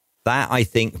 that I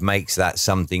think makes that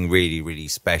something really, really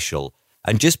special.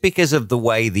 And just because of the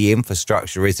way the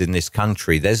infrastructure is in this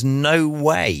country, there's no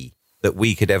way that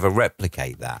we could ever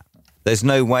replicate that. There's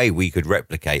no way we could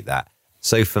replicate that.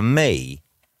 So for me,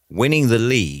 winning the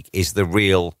league is the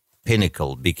real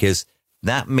pinnacle, because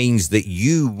that means that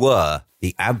you were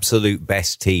the absolute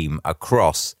best team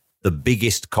across the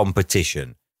biggest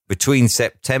competition. Between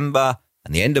September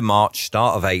and the end of March,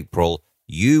 start of April,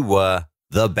 you were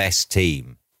the best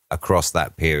team across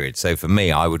that period. So for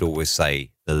me, I would always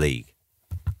say the league.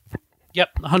 Yep,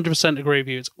 100% agree with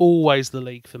you. It's always the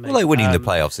league for me. Although winning the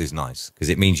playoffs is nice, because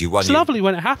it means you won. It's lovely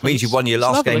when it happens. It means you won your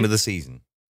last game of the season.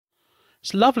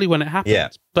 It's lovely when it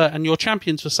happens, and you're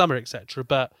champions for summer, etc.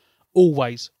 But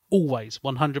always,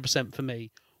 100% for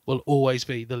me, will always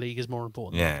be the league is more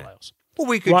important than the playoffs. Well,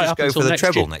 we could just go for the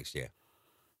treble next year.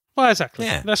 Well, exactly.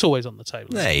 Yeah. That's always on the table.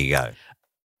 There you go.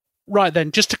 Right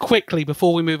then, just to quickly,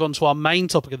 before we move on to our main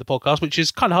topic of the podcast, which is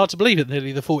kind of hard to believe at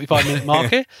nearly the 45-minute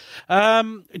mark here,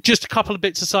 just a couple of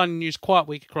bits of signing news, quiet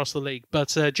week across the league.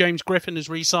 But James Griffin has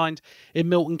re-signed in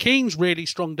Milton Keynes, really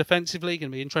strong defensively.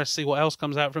 Going to be interested to see what else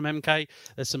comes out from MK.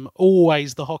 There's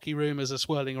always the hockey rumours are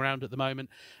swirling around at the moment.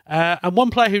 And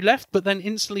one player who left, but then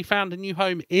instantly found a new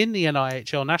home in the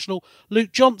NIHL National,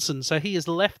 Luke Johnson. So he has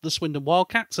left the Swindon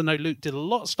Wildcats. I know Luke did a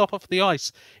lot of stop off the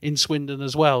ice in Swindon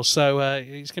as well. So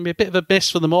it's going to be a bit of a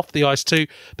biss for them off the ice too.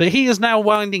 But he is now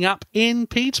winding up in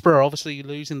Peterborough, obviously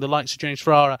losing the likes of James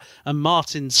Ferrara and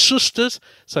Martin Susters.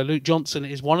 So Luke Johnson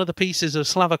is one of the pieces of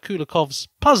Slava Kulikov's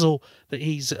puzzle that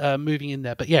he's moving in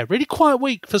there. But yeah, really quiet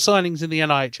week for signings in the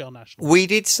NIHL National. We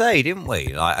did say, didn't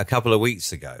we, like a couple of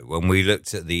weeks ago when we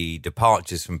looked at the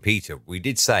departures from Peter, we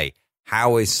did say,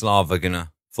 how is Slava going to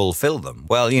fulfill them?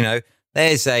 Well, you know,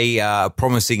 there's a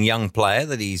promising young player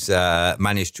that he's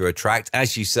managed to attract.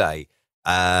 As you say,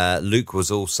 Luke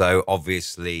was also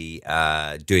obviously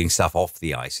doing stuff off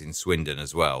the ice in Swindon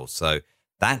as well. So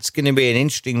that's going to be an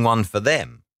interesting one for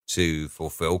them to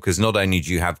fulfill, because not only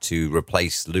do you have to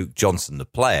replace Luke Johnson, the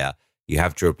player, you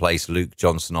have to replace Luke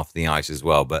Johnson off the ice as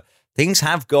well. But things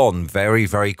have gone very,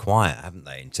 very quiet, haven't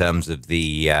they, in terms of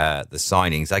the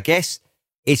signings? I guess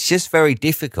it's just very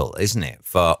difficult, isn't it,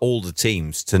 for all the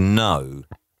teams to know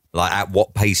like at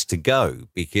what pace to go?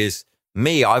 Because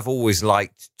I've always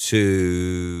liked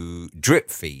to drip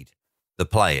feed the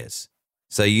players.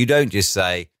 So you don't just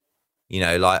say,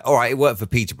 like, all right, it worked for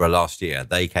Peterborough last year.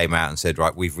 They came out and said,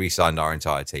 right, we've re-signed our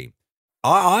entire team.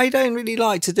 I don't really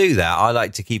like to do that. I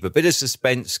like to keep a bit of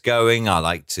suspense going. I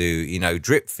like to,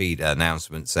 drip feed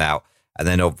announcements out. And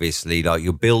then obviously, like,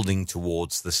 you're building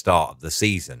towards the start of the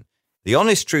season. The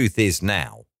honest truth is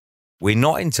now, we're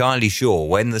not entirely sure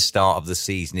when the start of the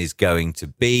season is going to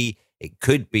be. It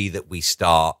could be that we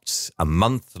start a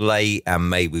month late and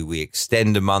maybe we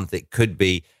extend a month. It could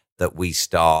be that we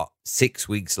start 6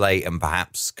 weeks late and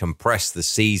perhaps compress the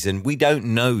season. We don't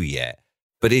know yet.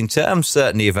 But in terms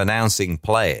certainly of announcing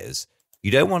players,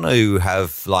 you don't want to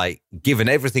have like given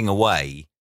everything away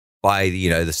by,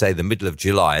 say the middle of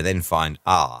July and then find,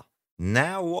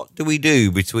 now what do we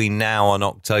do between now and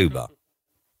October?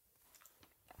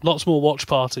 Lots more watch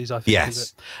parties, I think.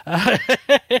 Yes.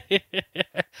 Is it?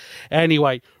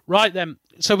 Anyway, right then.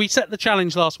 So we set the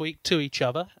challenge last week to each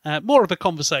other. More of a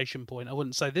conversation point. I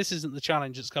wouldn't say this isn't the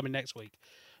challenge that's coming next week.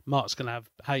 Mark's going to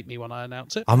hate me when I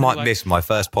announce it. I might miss my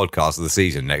first podcast of the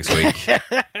season next week.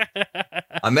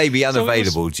 I may be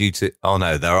unavailable due to... Oh,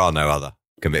 no, there are no other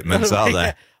commitments, are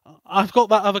there? I've got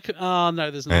that other... no,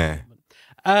 there's no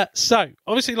commitment. So,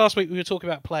 obviously last week we were talking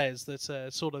about players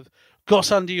that sort of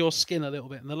got under your skin a little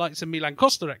bit, and the likes of Milan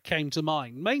Kostarek came to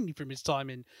mind, mainly from his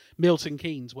time in Milton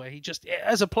Keynes, where he just,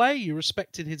 as a player, you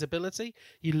respected his ability,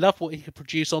 you loved what he could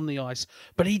produce on the ice,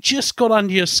 but he just got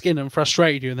under your skin and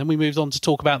frustrated you. And then we moved on to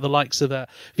talk about the likes of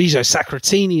Viso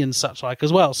Sacratini and such like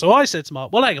as well. So I said to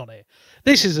Mark, well, hang on here,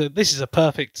 this is a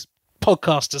perfect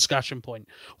podcast discussion point.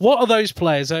 What are those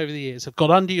players over the years have got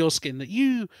under your skin that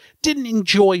you didn't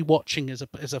enjoy watching as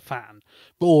a fan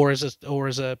or as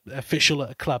a official at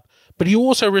a club, but you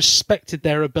also respected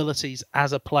their abilities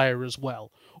as a player as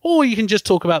well? Or you can just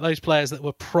talk about those players that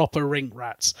were proper rink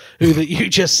rats, who that you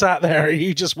just sat there and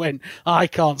you just went, I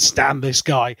can't stand this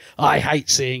guy, I hate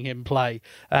seeing him play.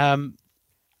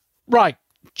 Right,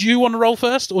 do you want to roll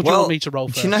first, or do you want me to roll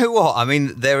first? Do you know what? I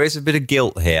mean, there is a bit of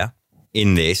guilt here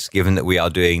in this, given that we are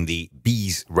doing the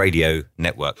Bees Radio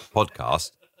Network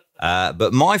podcast.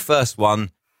 But my first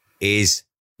one is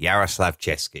Jaroslav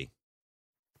Český.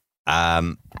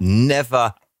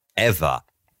 Never, ever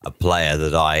a player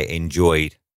that I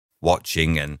enjoyed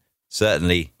watching and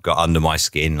certainly got under my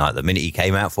skin like the minute he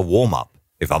came out for warm-up,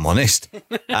 if I'm honest.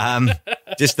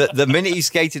 Just the minute he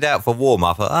skated out for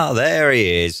warm-up, there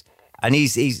he is. And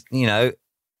he's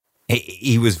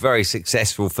he was very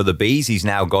successful for the Bees. He's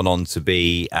now gone on to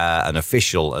be an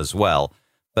official as well.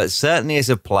 But certainly as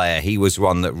a player, he was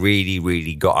one that really,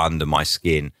 really got under my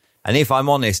skin. And if I'm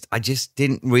honest, I just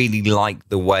didn't really like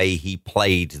the way he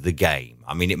played the game.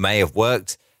 I mean, it may have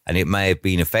worked and it may have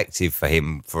been effective for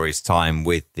him for his time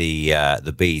with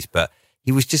the Bees, but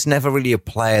he was just never really a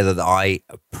player that I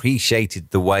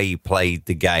appreciated the way he played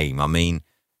the game. I mean,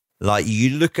 like,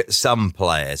 you look at some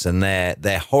players and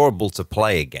they're horrible to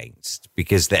play against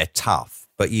because they're tough.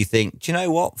 But you think, do you know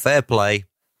what? Fair play,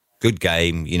 good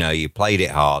game. You played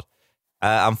it hard.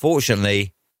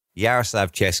 Unfortunately,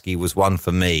 Jaroslav Český was one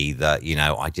for me that,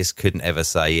 I just couldn't ever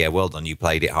say, yeah, well done, you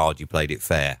played it hard, you played it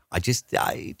fair. I just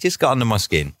got under my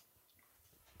skin.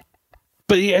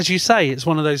 But as you say, it's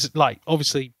one of those, like,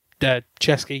 obviously,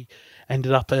 Český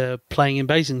ended up playing in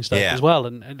Basingstoke as well,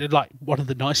 and like one of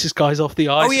the nicest guys off the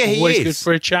ice. Oh, yeah, he always is. Good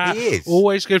for a chat. He is.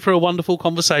 Always good for a wonderful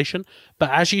conversation. But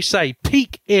as you say,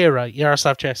 peak era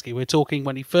Jaroslav Český. We're talking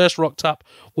when he first rocked up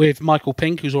with Michael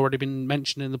Pink, who's already been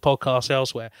mentioned in the podcast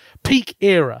elsewhere. Peak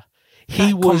era.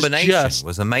 That combination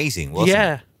was amazing, wasn't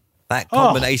it? That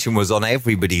combination was on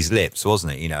everybody's lips,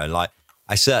 wasn't it? Like,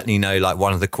 I certainly know, like,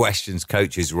 one of the questions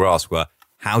coaches were asked were,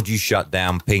 how do you shut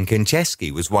down Pink and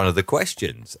Český was one of the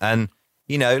questions. And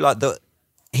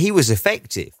he was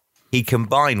effective. He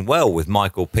combined well with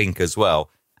Michael Pink as well.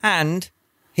 And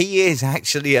he is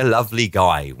actually a lovely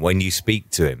guy when you speak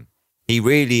to him. He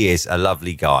really is a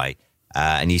lovely guy.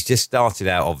 And he's just started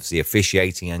out, obviously,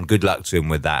 officiating, and good luck to him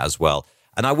with that as well.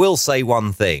 And I will say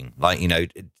one thing, like,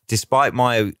 despite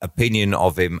my opinion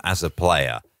of him as a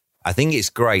player, I think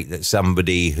it's great that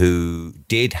somebody who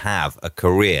did have a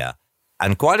career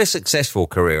and quite a successful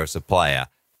career as a player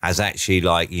has actually,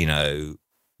 like,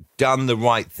 done the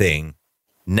right thing,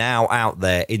 now out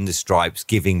there in the stripes,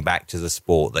 giving back to the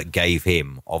sport that gave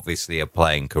him, obviously, a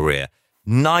playing career.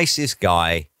 Nicest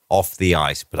guy off the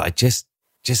ice, but I just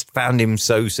found him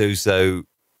so,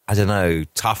 I don't know,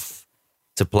 tough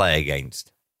to play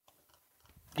against.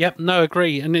 Yep, no,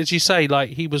 agree. And as you say,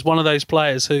 like, he was one of those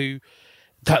players who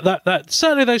That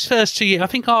certainly those first 2 years. I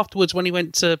think afterwards, when he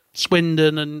went to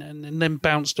Swindon and then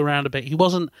bounced around a bit, he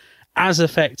wasn't as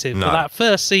effective. No. But that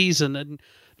first season, and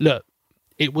look,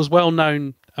 it was well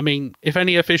known. I mean, if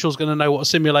any official's going to know what a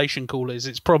simulation call is,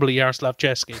 it's probably Jaroslav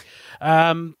Chesky.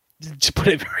 To put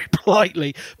it very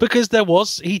politely, because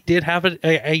he did have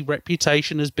a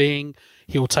reputation as being,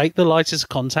 he'll take the lightest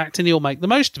contact and he'll make the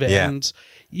most of it. Yeah. And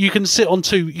you can sit on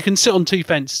two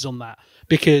fences on that,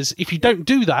 because if you don't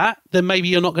do that, then maybe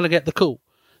you're not going to get the call.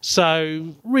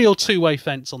 So real two-way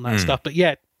fence on that stuff. But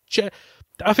yeah,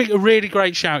 I think a really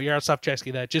great shout, Jaroslav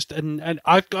Chesky there. And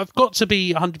I've got to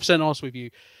be 100% honest with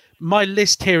you. My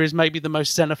list here is maybe the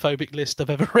most xenophobic list I've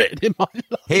ever written in my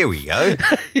life. Here we go.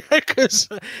 Because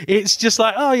it's just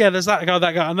like, oh yeah, there's that guy.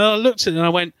 And then I looked at it and I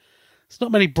went, there's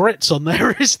not many Brits on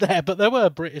there, is there? But there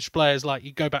were British players, like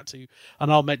you go back to,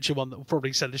 and I'll mention one that will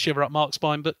probably send a shiver up Mark's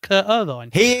spine, but Kurt Irvine.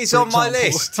 He is on my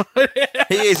list.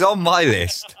 He is on my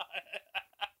list.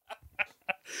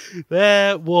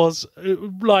 There was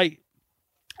like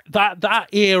that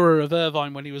era of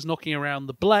Irvine when he was knocking around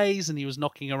the Blaze and he was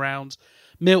knocking around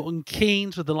Milton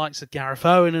Keynes with the likes of Gareth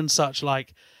Owen and such,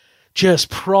 like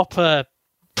just proper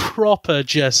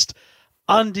just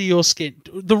under your skin,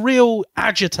 the real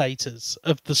agitators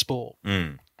of the sport.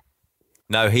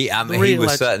 No, he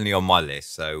was certainly on my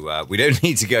list, so we don't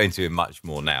need to go into him much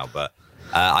more now, but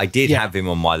I did have him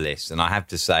on my list, and I have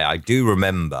to say I do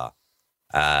remember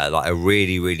like a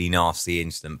really, really nasty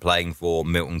incident playing for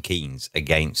Milton Keynes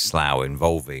against Slough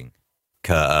involving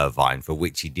Kurt Irvine, for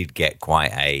which he did get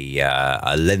quite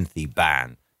a lengthy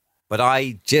ban. But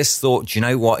I just thought, do you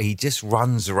know what? He just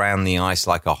runs around the ice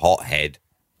like a hothead,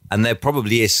 and there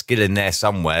probably is skill in there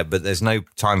somewhere, but there's no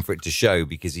time for it to show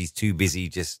because he's too busy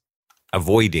just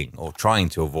avoiding or trying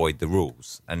to avoid the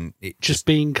rules. And it just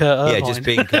being Kurt Irvine. Yeah, just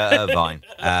being Kurt Irvine.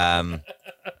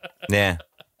 Yeah.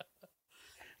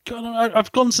 God,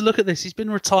 I've gone to look at this. He's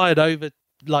been retired over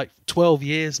like 12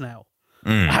 years now.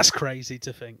 That's crazy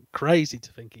to think. Crazy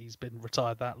to think he's been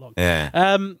retired that long.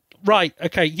 Yeah. Right.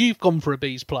 Okay. You've gone for a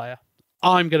Bees player.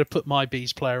 I'm going to put my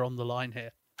Bees player on the line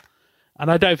here. And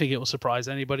I don't think it will surprise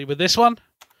anybody with this one.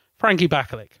 Frankie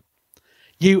Bakalik.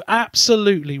 You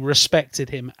absolutely respected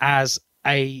him as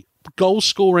a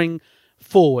goal-scoring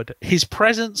forward. His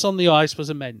presence on the ice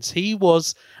was immense. He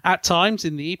was, at times,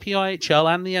 in the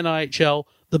EPIHL and the NIHL,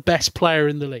 the best player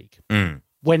in the league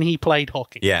when he played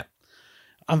hockey. Yeah.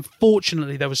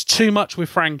 Unfortunately, there was too much with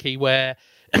Frankie where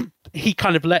he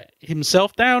kind of let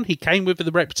himself down. He came with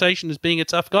the reputation as being a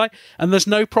tough guy, and there's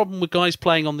no problem with guys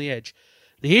playing on the edge.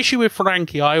 The issue with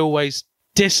Frankie I always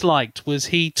disliked was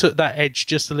he took that edge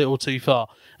just a little too far.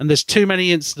 And there's too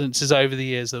many incidences over the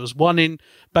years. There was one in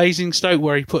Basingstoke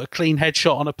where he put a clean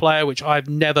headshot on a player, which I've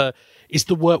never... is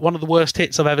one of the worst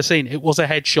hits I've ever seen. It was a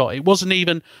headshot. It wasn't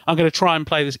even, I'm going to try and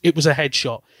play this. It was a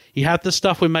headshot. He had the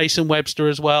stuff with Mason Webster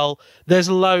as well. There's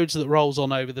loads that rolls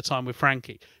on over the time with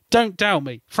Frankie. Don't doubt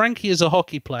me. Frankie is a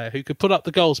hockey player who could put up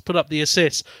the goals, put up the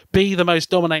assists, be the most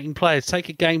dominating player, take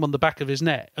a game on the back of his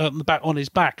net, on his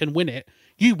back and win it.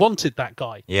 You wanted that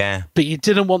guy. Yeah. But you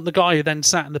didn't want the guy who then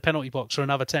sat in the penalty box for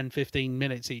another 10, 15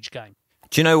 minutes each game.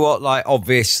 Do you know what? Like,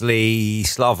 obviously,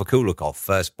 Slava Kulikov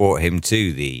first brought him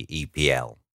to the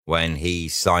EPL when he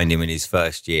signed him in his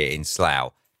first year in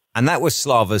Slough. And that was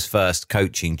Slava's first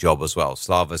coaching job as well,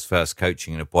 Slava's first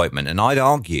coaching appointment. And I'd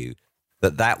argue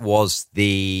that was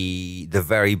the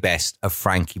very best of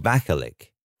Frankie Bakalik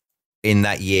in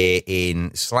that year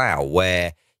in Slough,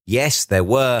 where, yes, there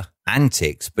were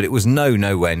antics, but it was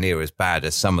nowhere near as bad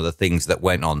as some of the things that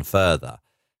went on further.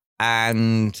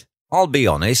 And I'll be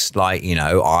honest,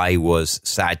 I was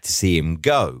sad to see him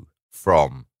go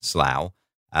from Slough.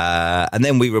 And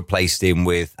then we replaced him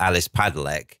with Alice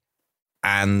Padalek.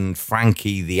 And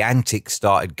Frankie, the antics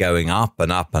started going up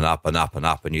and up and up and up and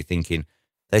up. And you're thinking,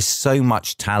 there's so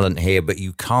much talent here, but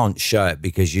you can't show it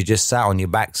because you just sat on your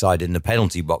backside in the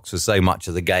penalty box for so much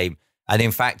of the game. And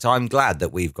in fact, I'm glad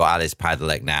that we've got Alice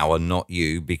Padalek now and not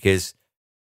you, because,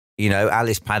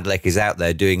 Alice Padalek is out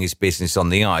there doing his business on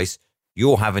the ice.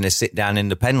 You're having to sit down in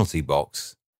the penalty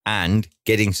box and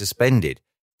getting suspended.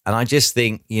 And I just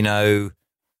think,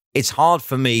 it's hard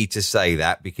for me to say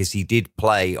that because he did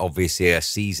play, obviously, a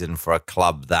season for a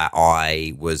club that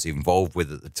I was involved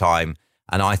with at the time.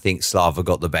 And I think Slava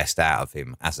got the best out of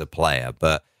him as a player.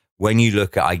 But when you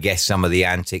look at, I guess, some of the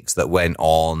antics that went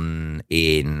on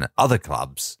in other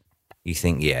clubs, you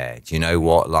think, yeah, do you know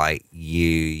what? Like,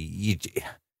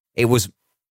 it was...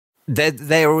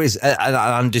 There is an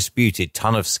undisputed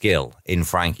ton of skill in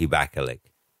Frankie Bakalik,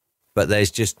 but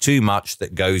there's just too much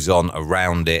that goes on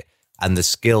around it. and the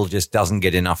skill just doesn't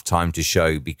get enough time to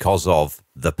show because of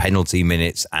the penalty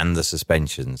minutes and the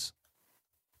suspensions.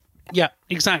 Yeah,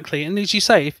 exactly. And as you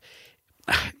say,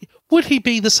 would he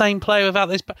be the same player without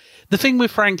this? The thing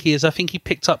with Frankie is I think he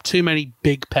picked up too many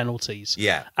big penalties.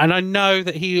 Yeah. And I know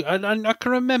that I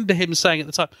can remember him saying at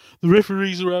the time, the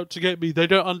referees are out to get me. They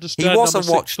don't understand. He was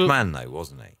a watched man, though,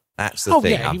 wasn't he? That's the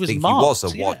thing. Yeah, he was he marked,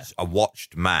 was a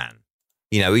watched man.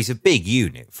 You know, he's a big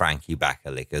unit, Frankie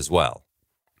Bakalik, as well.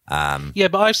 Yeah,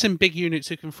 but I've seen big units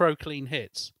who can throw clean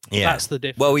hits. Yeah. That's the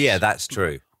difference. Well, yeah, that's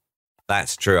true.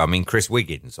 That's true. I mean, Chris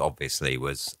Wiggins obviously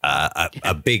was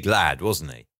a big lad,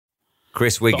 wasn't he?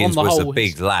 Chris Wiggins was a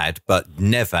big lad, but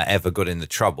never, ever got in the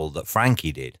trouble that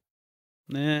Frankie did.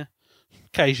 Yeah,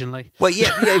 occasionally. Well,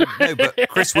 no, but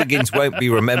Chris Wiggins won't be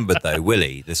remembered, though, will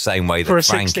he? The same way that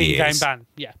Frankie is. For a 16-game ban,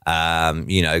 yeah.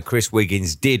 You know, Chris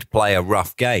Wiggins did play a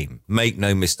rough game. Make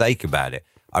no mistake about it.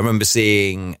 I remember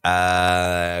seeing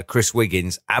Chris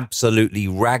Wiggins absolutely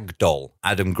ragdoll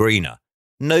Adam Greener.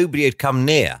 Nobody had come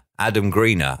near Adam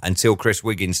Greener until Chris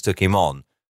Wiggins took him on.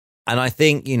 And I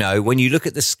think, you know, when you look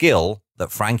at the skill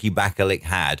that Frankie Bakalik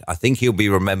had, I think he'll be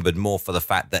remembered more for the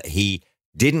fact that he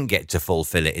didn't get to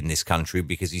fulfill it in this country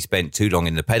because he spent too long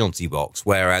in the penalty box.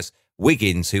 Whereas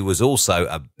Wiggins, who was also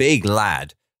a big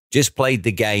lad, just played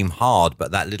the game hard,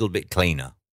 but that little bit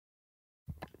cleaner.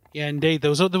 Yeah, indeed. There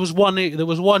was one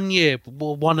year,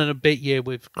 one and a bit year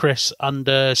with Chris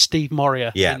under Steve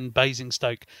Moria in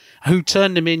Basingstoke, who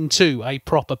turned him into a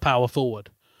proper power forward,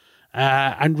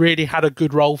 and really had a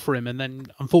good role for him. And then,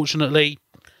 unfortunately,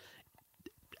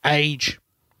 age,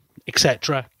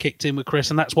 etc., kicked in with Chris,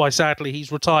 and that's why, sadly, he's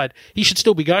retired. He should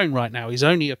still be going right now. He's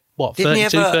only 32,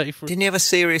 33. Didn't he have a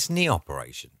serious knee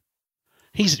operation?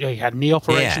 He had knee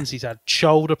operations. Yeah. He's had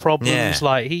shoulder problems. Yeah.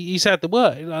 Like he's had the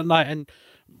work, and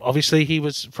obviously, he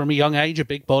was, from a young age, a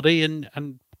big body,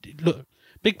 and look,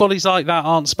 big bodies like that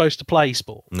aren't supposed to play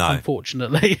sport,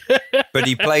 unfortunately. But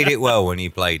he played it well when he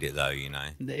played it, though, you know.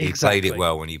 Exactly. He played it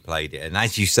well when he played it. And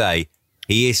as you say,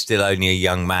 he is still only a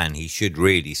young man. He should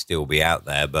really still be out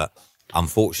there, but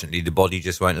unfortunately, the body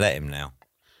just won't let him now.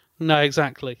 No,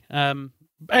 exactly.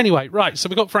 Anyway, right, so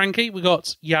we got Frankie, we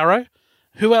got Yarrow.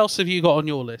 Who else have you got on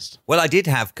your list? Well, I did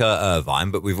have Kurt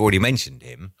Irvine, but we've already mentioned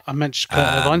him. I mentioned Kurt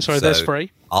Irvine. Sorry, so there's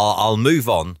three. I'll move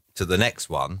on to the next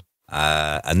one.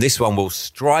 And this one will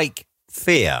strike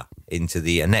fear into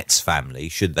the Annette's family,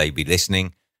 should they be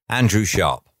listening. Andrew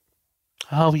Sharp.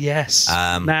 Oh, yes.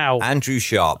 Now, Andrew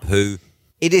Sharp, who,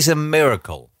 it is a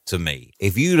miracle to me.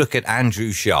 If you look at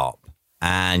Andrew Sharp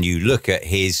and you look at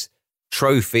his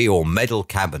trophy or medal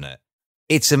cabinet,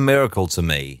 it's a miracle to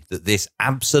me that this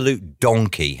absolute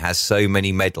donkey has so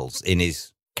many medals in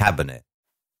his cabinet.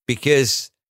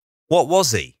 Because what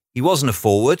was he? He wasn't a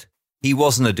forward. He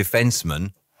wasn't a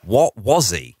defenseman. What was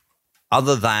he?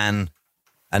 Other than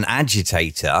an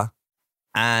agitator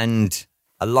and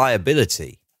a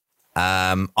liability.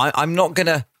 I'm not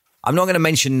gonna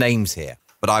mention names here,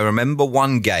 but I remember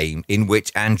one game in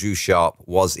which Andrew Sharp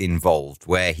was involved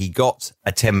where he got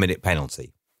a 10-minute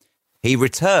penalty. He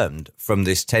returned from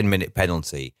this 10-minute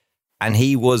penalty and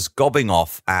he was gobbing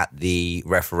off at the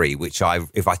referee, which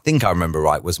if I think I remember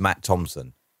right, was Matt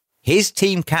Thompson. His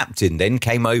team captain then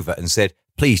came over and said,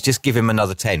 please just give him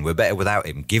another 10. We're better without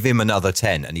him. Give him another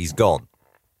 10 and he's gone.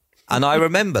 And I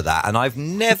remember that. And I've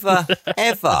never,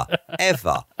 ever,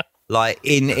 like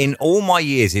in all my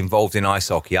years involved in ice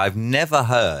hockey, I've never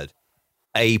heard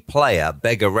a player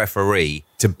beg a referee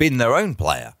to bin their own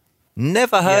player.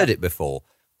 Never heard it before.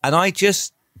 And I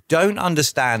just don't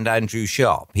understand Andrew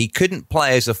Sharp. He couldn't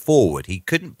play as a forward. He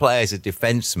couldn't play as a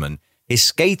defenseman. His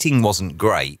skating wasn't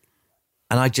great.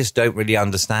 And I just don't really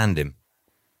understand him.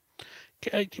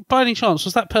 By any chance,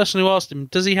 was that person who asked him,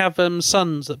 does he have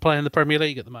sons that play in the Premier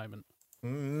League at the moment?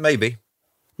 Maybe.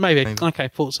 Okay,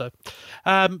 thought so.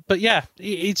 But yeah,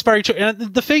 it's very true. And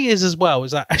the thing is as well,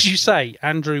 is that, as you say,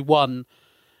 Andrew won.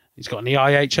 He's got an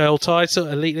EIHL title,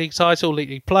 Elite League title, Elite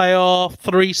League playoff,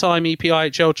 3-time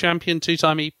EPIHL champion,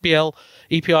 2-time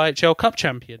EPIHL Cup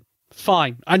champion.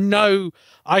 Fine. I know,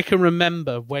 I can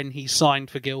remember when he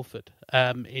signed for Guildford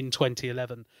in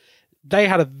 2011. They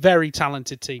had a very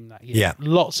talented team that year. Yeah.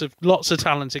 Lots of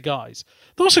talented guys.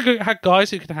 They also had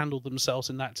guys who could handle themselves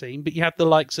in that team, but you had the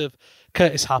likes of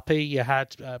Curtis Huppy, you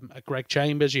had a Greg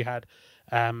Chambers, you had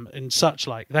and such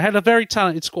like. They had a very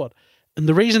talented squad. And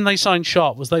the reason they signed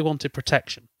Sharp was they wanted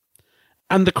protection.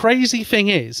 And the crazy thing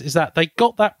is that they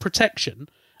got that protection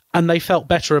and they felt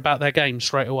better about their game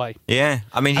straight away. Yeah,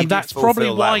 I mean, he did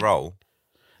fulfill that role.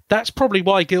 That's probably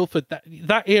why Guildford,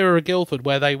 that era of Guildford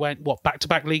where they went,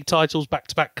 back-to-back league titles,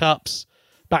 back-to-back cups,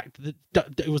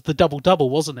 it was the double-double,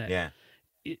 wasn't it? Yeah.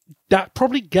 that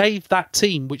probably gave that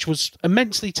team, which was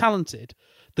immensely talented,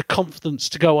 the confidence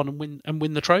to go on and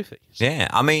win the trophy. Yeah,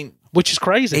 I mean, which is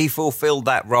crazy. He fulfilled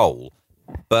that role,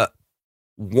 but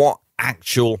what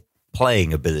actual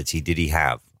playing ability did he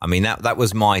have? I mean, that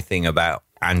was my thing about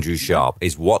Andrew Sharp,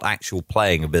 is what actual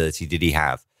playing ability did he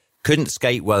have? Couldn't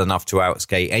skate well enough to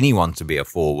outskate anyone to be a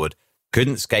forward,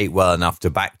 couldn't skate well enough to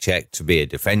back check to be a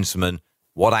defenseman.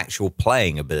 What actual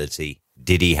playing ability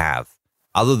did he have?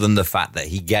 Other than the fact that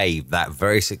he gave that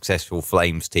very successful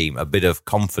Flames team a bit of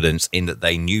confidence in that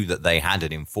they knew that they had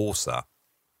an enforcer,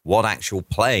 what actual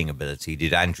playing ability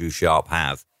did Andrew Sharp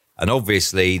have? And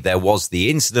obviously there was the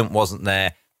incident, wasn't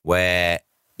there, where,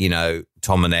 you know,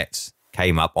 Tom Monette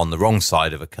came up on the wrong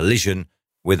side of a collision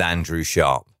with Andrew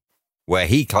Sharp, where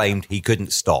he claimed he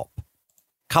couldn't stop.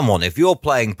 Come on, if you're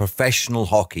playing professional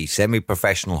hockey,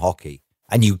 semi-professional hockey,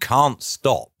 and you can't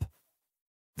stop,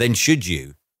 then should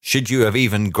you have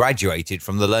even graduated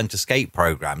from the Learn to Skate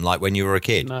program like when you were a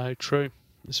kid? No, true.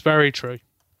 It's very true.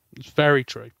 It's very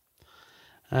true.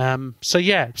 So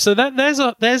there's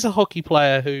a hockey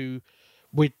player who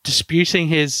we're disputing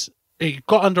he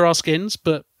got under our skins,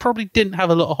 but probably didn't have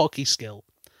a lot of hockey skill.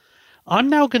 I'm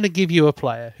now going to give you a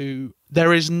player who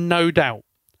there is no doubt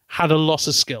had a loss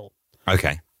of skill.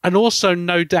 Okay. And also,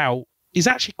 no doubt, is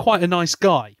actually quite a nice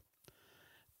guy.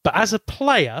 But as a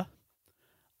player,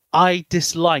 I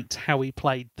disliked how he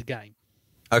played the game.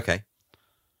 Okay.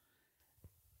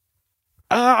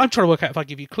 I'm trying to work out if I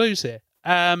give you clues here.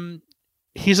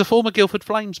 He's a former Guildford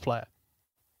Flames player.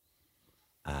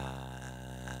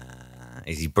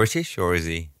 Is he British or is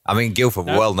he? I mean, Guildford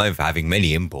were well known for having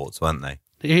many imports, weren't they?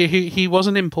 He was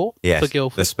an import for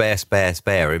Guildford. The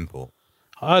spare import.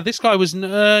 This guy was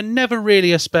never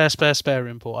really a spare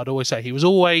import. I'd always say he was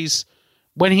always,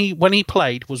 when he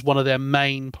played, was one of their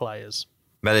main players.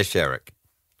 Melecheric.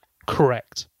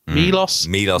 Correct. Milos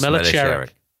Melecheric.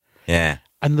 Yeah.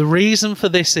 And the reason for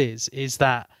this is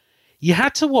that you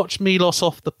had to watch Milos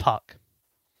off the puck.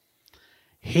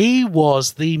 He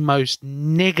was the most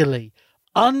niggly,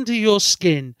 under your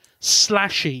skin,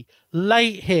 slashy,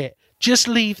 late hit, just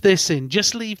leave this in,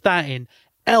 just leave that in,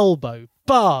 elbow,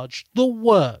 barge, the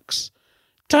works.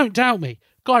 Don't doubt me.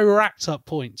 Guy racked up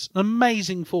points. An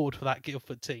amazing forward for that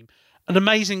Guildford team. An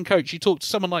amazing coach. You talk to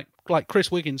someone like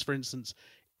Chris Wiggins, for instance.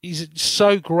 He's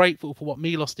so grateful for what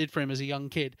Milos did for him as a young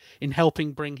kid in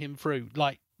helping bring him through.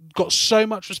 Like, got so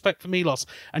much respect for Milos.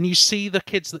 And you see the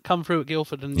kids that come through at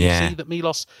Guildford and you see that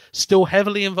Milos still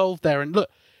heavily involved there. And look,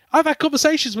 I've had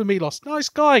conversations with Milos. Nice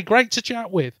guy, great to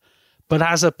chat with. But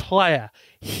as a player,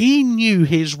 he knew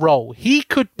his role. He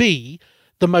could be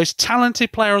the most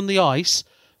talented player on the ice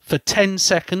for 10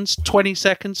 seconds, 20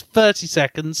 seconds, 30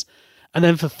 seconds, and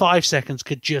then for 5 seconds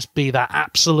could just be that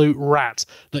absolute rat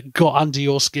that got under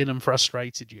your skin and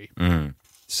frustrated you.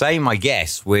 Same, I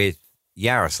guess, with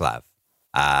Yaroslav,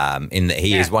 in that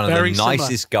he is one of the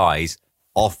nicest guys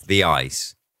off the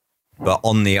ice, but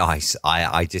on the ice,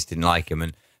 I just didn't like him.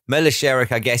 And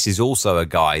Melecheric, I guess, is also a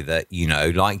guy that, you know,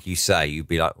 like you say, you'd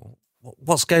be like,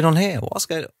 what's going on here? What's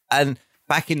going on? And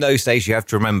back in those days, you have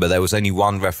to remember there was only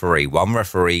one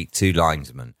referee, two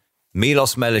linesmen.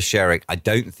 Milos Melecheric, I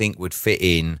don't think would fit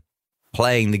in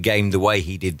playing the game the way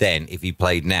he did then if he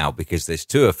played now, because there's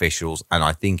two officials and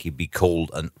I think he'd be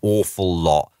called an awful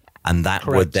lot. And that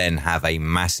would then have a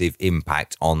massive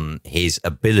impact on his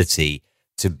ability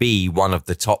to be one of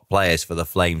the top players for the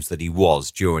Flames that he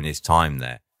was during his time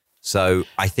there. So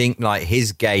I think like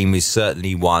his game is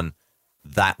certainly one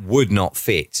that would not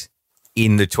fit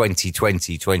in the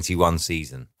 2020-21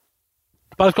 season.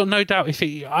 But I've got no doubt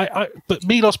but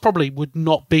Milos probably would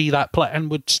not be that player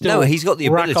and would still. No, he's got the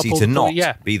ability to not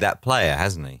be that player,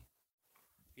 hasn't he?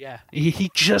 Yeah, he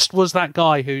just was that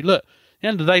guy who, look, at the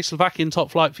end of the day, Slovakian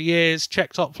top flight for years,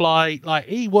 Czech top flight. Like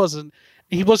he was an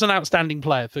outstanding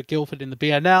player for Guildford in the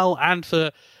BNL and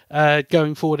for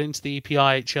going forward into the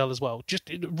EPIHL as well. Just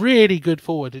really good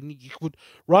forward, and you would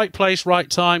right place, right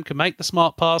time, can make the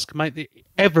smart pass, can make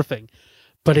everything.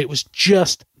 But it was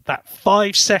just that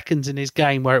 5 seconds in his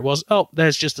game where it was, oh,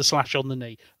 there's just a slash on the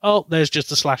knee. Oh, there's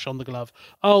just a slash on the glove.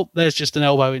 Oh, there's just an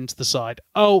elbow into the side.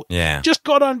 Oh, just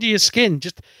got under your skin.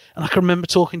 And I can remember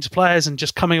talking to players and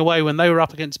just coming away when they were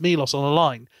up against Milos on a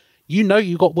line. You know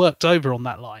you got worked over on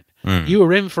that line. You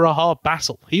were in for a hard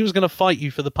battle. He was going to fight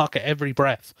you for the puck at every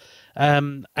breath.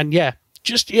 It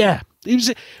was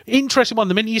an interesting one.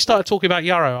 The minute you started talking about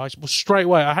Yarrow, I was straight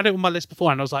away, I had it on my list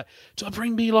before, and I was like, do I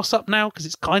bring Milos up now? Because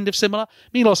it's kind of similar.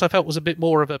 Milos, I felt, was a bit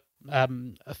more of a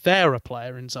fairer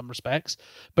player in some respects,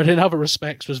 but in other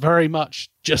respects was very much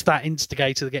just that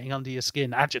instigator getting under your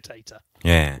skin, agitator.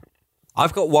 Yeah.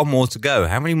 I've got one more to go.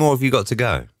 How many more have you got to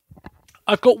go?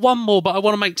 I've got one more, but I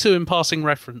want to make two in passing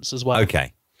reference as well.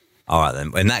 Okay. All right,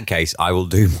 then. In that case, I will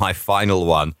do my final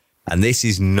one. And this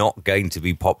is not going to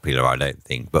be popular, I don't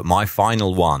think. But my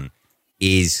final one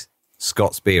is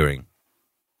Scott Spearing,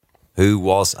 who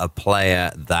was a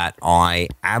player that I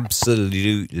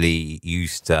absolutely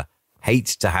used to hate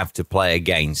to have to play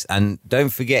against. And don't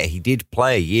forget, he did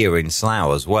play a year in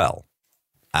Slough as well.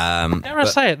 Dare I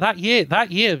say it, that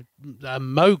year,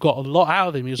 Mo got a lot out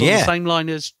of him. He was on the same line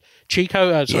as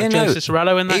Chico, Joe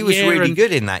Cicerello in that year. He was really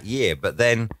good in that year. But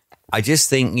then I just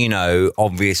think,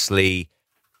 obviously,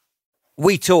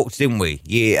 we talked, didn't we,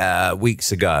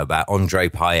 weeks ago about Andre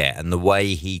Payet and the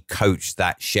way he coached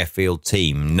that Sheffield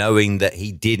team, knowing that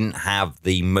he didn't have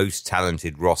the most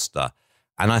talented roster.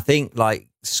 And I think,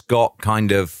 Scott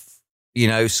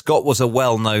Scott was a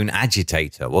well-known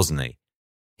agitator, wasn't he?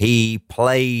 He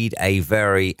played a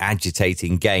very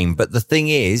agitating game. But the thing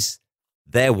is,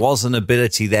 there was an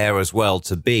ability there as well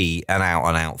to be an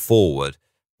out-and-out forward.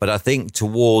 But I think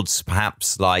towards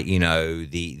perhaps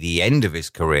the end of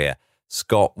his career,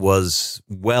 Scott was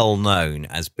well known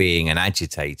as being an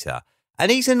agitator. And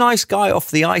he's a nice guy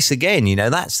off the ice again.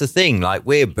 That's the thing.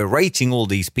 We're berating all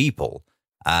these people.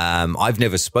 I've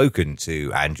never spoken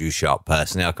to Andrew Sharp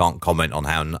personally. I can't comment on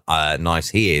how nice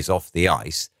he is off the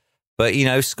ice. But,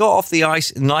 Scott off the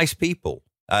ice, nice people,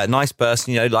 nice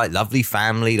person, lovely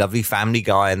family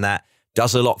guy, and that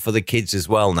does a lot for the kids as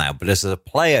well now. But as a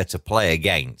player to play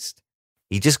against,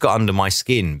 he just got under my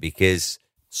skin because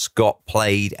Scott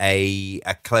played a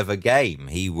clever game.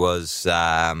 He was,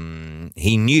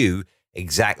 he knew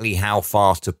exactly how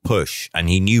far to push and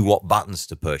he knew what buttons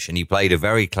to push, and he played a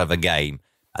very clever game.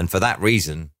 And for that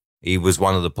reason, he was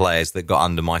one of the players that got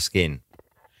under my skin.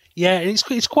 Yeah,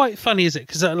 it's quite funny, is it?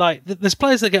 Because there's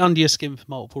players that get under your skin for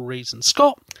multiple reasons.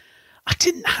 Scott, I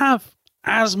didn't have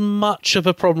as much of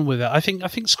a problem with it. I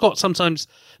think Scott, sometimes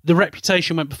the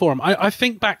reputation went before him. I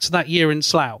think back to that year in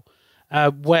Slough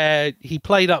where he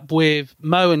played up with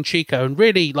Mo and Chico, and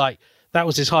really that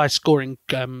was his highest scoring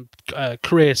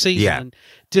career season. And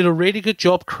did a really good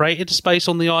job, created a space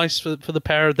on the ice for the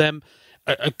pair of them.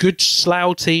 A good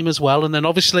Slough team as well, and then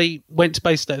obviously went to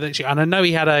Basingstoke next year. And I know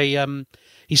he had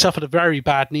he suffered a very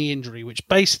bad knee injury, which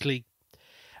basically,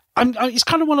 it's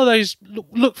kind of one of those,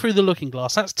 look through the looking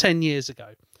glass. That's 10 years ago.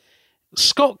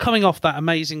 Scott, coming off that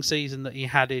amazing season that he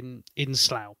had in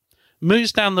Slough,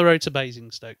 moves down the road to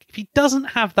Basingstoke. If he doesn't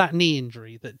have that knee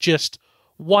injury that just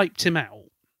wiped him out,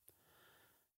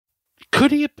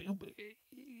 would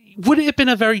it have been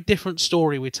a very different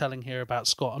story we're telling here about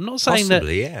Scott? I'm not saying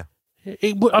possibly, yeah.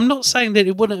 I'm not saying that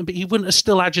he wouldn't have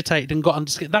still agitated and got under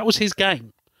skin. That was his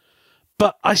game.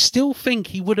 But I still think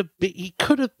he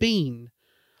could have been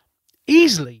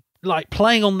easily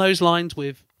playing on those lines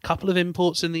with a couple of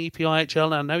imports in the EPIHL.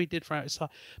 Now, I know he did throughout his time,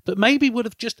 but maybe would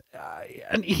have just,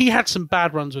 and he had some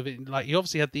bad runs with it. He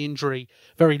obviously had the injury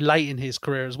very late in his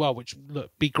career as well, which,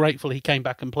 be grateful he came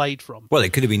back and played from. Well,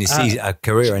 it could have been a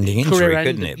career-ending injury,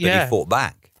 couldn't it? But he fought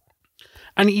back.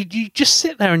 And you just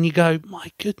sit there and you go,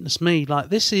 my goodness me,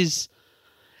 this is...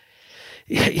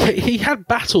 He had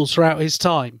battles throughout his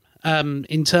time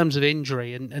in terms of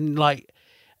injury. And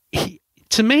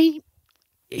to me,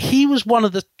 he was one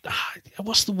of the...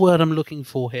 What's the word I'm looking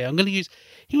for here? I'm going to use...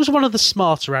 He was one of the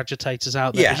smarter agitators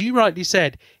out there. Yeah. As you rightly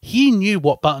said, he knew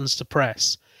what buttons to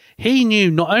press. He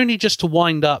knew not only just to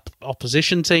wind up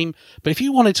opposition team, but if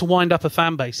you wanted to wind up a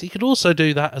fan base, he could also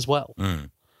do that as well. Mm.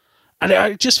 And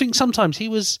I just think sometimes he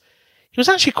was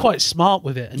actually quite smart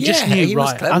with it and just knew, he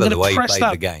was clever, I'm going to press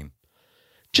that. The game.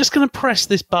 Just going to press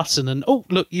this button and, oh,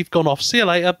 look, you've gone off. See you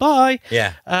later. Bye.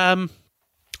 Yeah.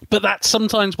 But that's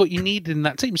sometimes what you need in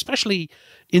that team, especially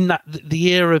in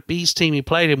the era of B's team he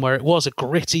played in, where it was a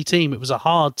gritty team. It was a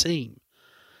hard team.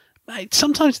 Mate,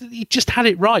 sometimes he just had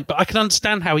it right, but I can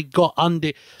understand how he got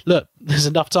under. Look, there's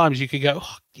enough times you could go,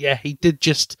 oh, yeah, he did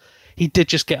just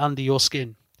get under your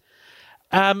skin.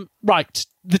 Right,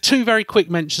 the two very quick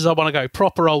mentions I want to go,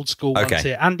 proper old school ones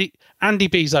here. Andy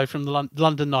Bezo from the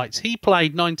London Knights. He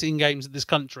played 19 games in this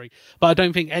country, but I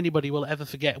don't think anybody will ever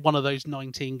forget one of those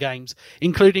 19 games,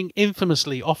 including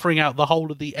infamously offering out the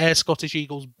whole of the Air Scottish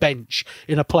Eagles bench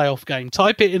in a playoff game.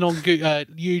 Type it in on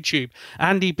YouTube.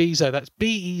 Andy Bezo, that's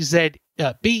Bezeau.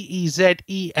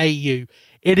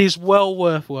 It is well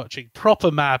worth watching.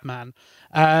 Proper madman.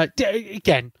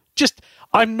 Again, just...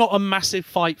 I'm not a massive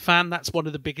fight fan. That's one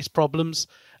of the biggest problems.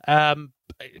 But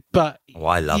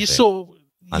I love it.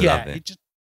 I love it. It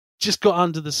just got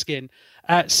under the skin.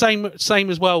 Same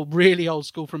as well, really old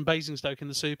school from Basingstoke in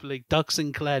the Super League. Doug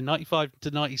Sinclair, 95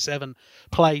 to 97,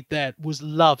 played there, was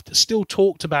loved, still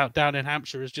talked about down in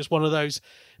Hampshire as just one of those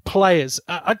players.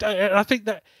 I think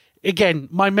that again,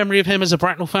 my memory of him as a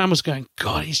Bracknell fan was going,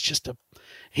 God, he's just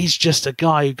a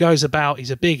guy who goes about.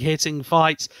 He's a big hitting,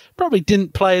 fights. Probably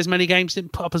didn't play as many games,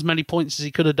 didn't put up as many points as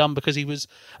he could have done because he was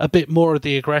a bit more of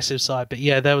the aggressive side. But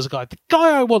yeah, there was a guy. The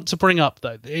guy I want to bring up,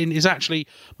 though, is actually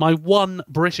my one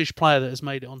British player that has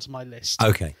made it onto my list.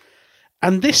 Okay.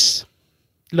 And this,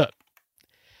 look,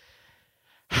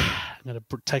 I'm going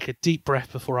to take a deep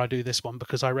breath before I do this one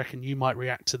because I reckon you might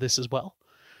react to this as well.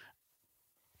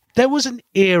 There was an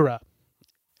era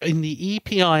in the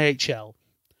EPIHL,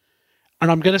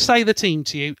 and I'm going to say the team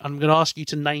to you, and I'm going to ask you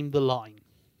to name the line.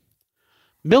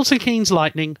 Milton Keynes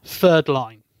Lightning, third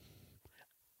line.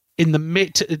 At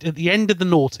the end of the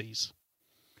noughties.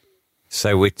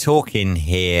 So we're talking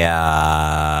here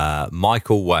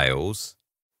Michael Wales,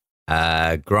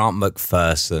 Grant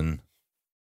McPherson.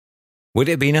 Would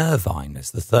it have been Irvine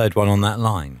as the third one on that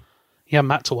line? Yeah,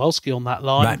 Matt Tawalski on that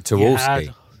line. Matt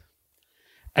Tawalski.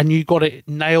 And you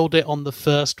nailed it on the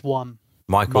first one.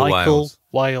 Michael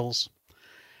Wales.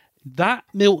 That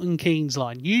Milton Keynes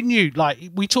line, you knew, like,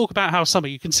 we talk about how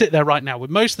you can sit there right now with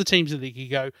most of the teams in the league, you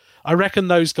go, I reckon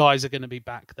those guys are going to be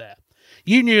back there.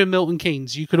 You knew in Milton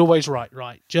Keynes, you could always write,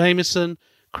 Jameson,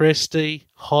 Christie,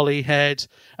 Holyhead,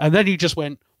 and then you just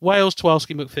went, Wales,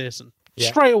 Tawalski, McPherson. Yeah.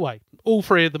 Straight away, all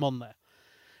three of them on there.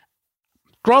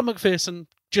 Grant McPherson,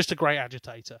 just a great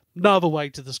agitator. No other way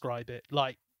to describe it.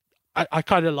 Like, I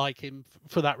kind of like him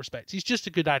for that respect. He's just a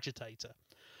good agitator.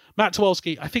 Matt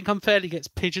Tawalski, I think unfairly gets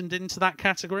pigeoned into that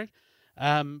category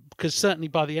because certainly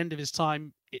by the end of his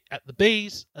time at the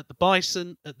Bees, at the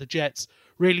Bison, at the Jets,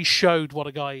 really showed what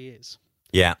a guy he is.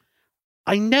 Yeah.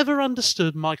 I never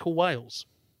understood Michael Wales.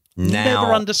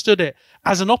 Never understood it.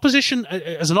 As an opposition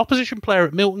player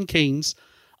at Milton Keynes,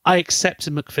 I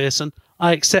accepted McPherson.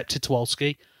 I accepted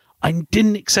Tawalski. I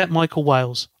didn't accept Michael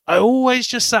Wales. I always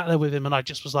just sat there with him and I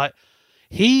just was like,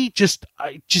 I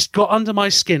just got under my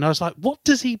skin. I was like, what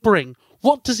does he bring?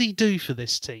 What does he do for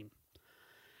this team?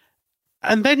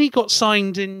 And then he got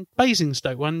signed in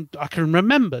Basingstoke. When I can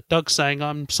remember Doug saying,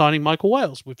 I'm signing Michael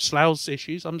Wales. With Slough's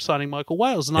issues, I'm signing Michael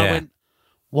Wales. And I went,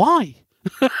 why?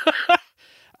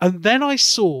 And then I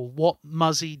saw what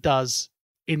Muzzy does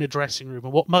in a dressing room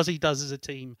and what Muzzy does as a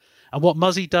team and what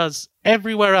Muzzy does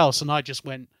everywhere else. And I just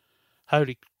went, I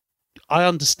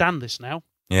understand this now.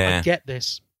 Yeah. I get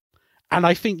this. And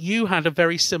I think you had a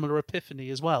very similar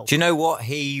epiphany as well. Do you know what?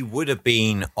 He would have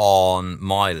been on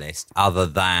my list other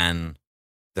than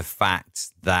the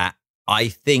fact that I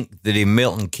think that in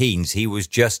Milton Keynes, he was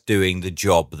just doing the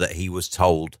job that he was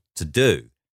told to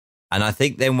do. And I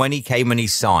think then when he came and he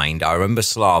signed, I remember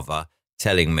Slava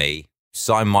telling me,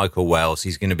 sign Michael Wales,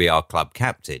 he's going to be our club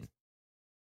captain.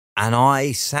 And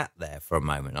I sat there for a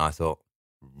moment and I thought,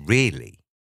 really?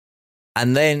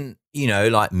 And then,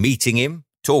 like meeting him,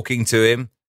 talking to him,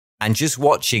 and just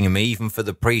watching him even for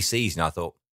the pre-season, I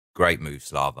thought, great move,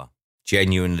 Slava.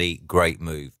 Genuinely great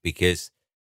move, because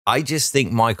I just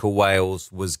think Michael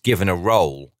Wales was given a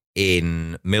role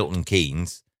in Milton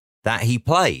Keynes that he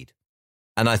played.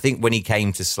 And I think when he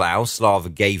came to Slough, Slava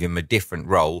gave him a different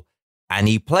role and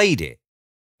he played it.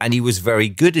 And he was very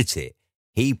good at it.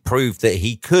 He proved that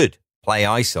he could play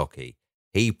ice hockey.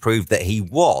 He proved that he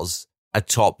was a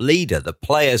top leader. The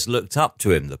players looked up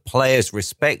to him. The players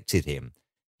respected him.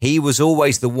 He was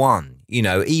always the one,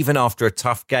 even after a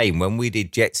tough game, when we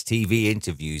did Jets TV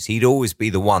interviews, he'd always be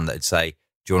the one that'd say,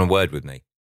 do you want a word with me?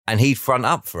 And he'd front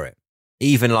up for it.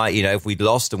 Even like, if we'd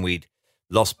lost and we'd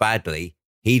lost badly,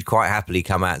 he'd quite happily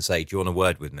come out and say, do you want a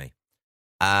word with me?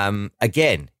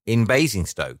 Again, in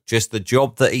Basingstoke, just the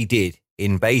job that he did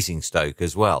in Basingstoke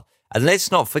as well. And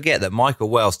let's not forget that Michael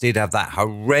Wales did have that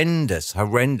horrendous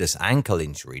ankle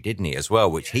injury, didn't he, as well,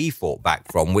 which he fought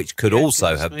back from, which could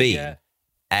also have been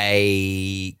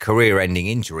a career-ending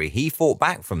injury. He fought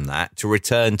back from that to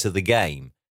return to the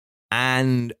game.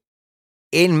 And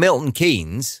in Milton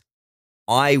Keynes,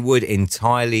 I would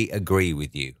entirely agree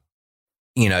with you.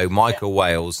 Michael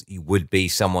Wales would be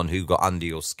someone who got under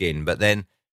your skin. But then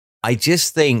I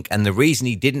just think, and the reason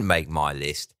he didn't make my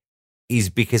list is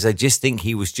because I just think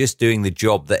he was just doing the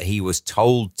job that he was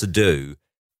told to do.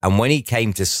 And when he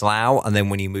came to Slough and then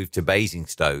when he moved to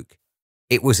Basingstoke,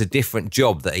 it was a different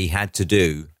job that he had to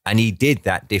do. And he did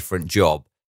that different job.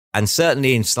 And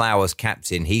certainly in Slough as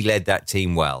captain, he led that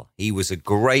team well. He was a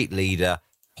great leader.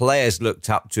 Players looked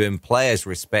up to him. Players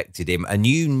respected him. And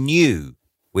you knew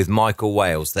with Michael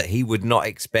Wales that he would not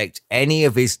expect any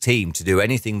of his team to do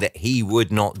anything that he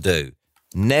would not do.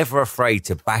 Never afraid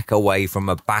to back away from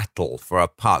a battle for a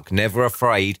puck. Never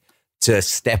afraid to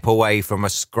step away from a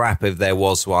scrap if there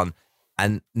was one.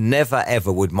 And never,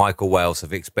 ever would Michael Wales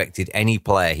have expected any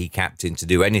player he captained to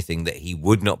do anything that he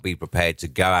would not be prepared to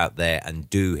go out there and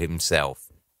do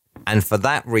himself. And for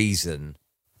that reason,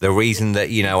 the reason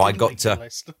that, I got to...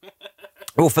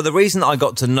 Well, for the reason that I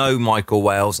got to know Michael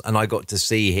Wales and I got to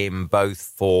see him both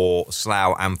for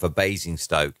Slough and for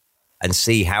Basingstoke and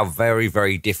see how very,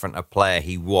 very different a player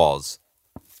he was,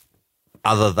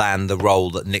 other than the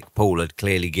role that Nick Poole had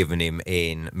clearly given him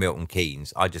in Milton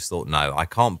Keynes, I just thought, no, I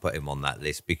can't put him on that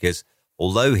list because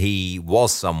although he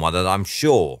was someone that I'm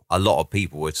sure a lot of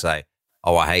people would say,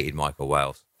 oh, I hated Michael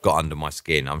Wales, got under my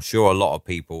skin. I'm sure a lot of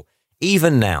people,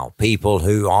 even now, people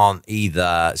who aren't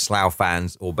either Slough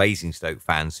fans or Basingstoke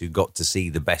fans who got to see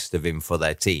the best of him for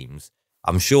their teams,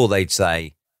 I'm sure they'd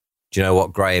say, do you know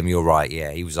what, Graham, you're right.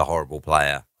 Yeah, he was a horrible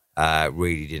player.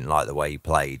 Really didn't like the way he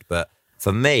played. But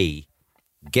for me,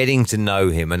 getting to know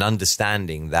him and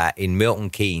understanding that in Milton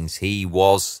Keynes, he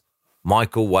was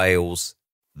Michael Wales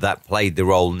that played the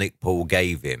role Nick Poole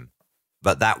gave him.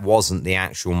 But that wasn't the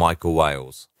actual Michael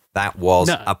Wales. That was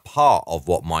a part of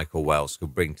what Michael Wales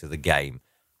could bring to the game.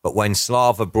 But when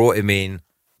Slava brought him in,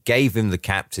 gave him the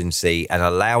captaincy and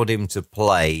allowed him to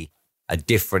play a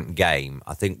different game,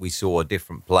 I think we saw a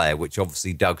different player, which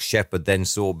obviously Doug Shepherd then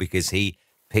saw because he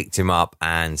picked him up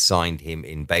and signed him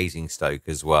in Basingstoke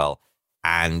as well.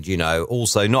 And,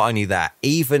 also not only that,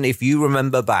 even if you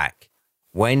remember back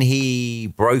when he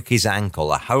broke his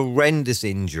ankle, a horrendous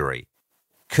injury,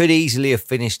 could easily have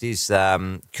finished his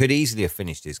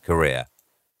career.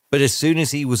 But as soon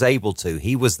as he was able to,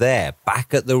 he was there,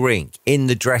 back at the rink, in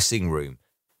the dressing room,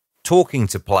 talking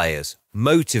to players,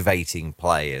 motivating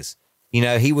players.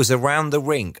 He was around the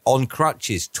rink on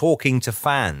crutches, talking to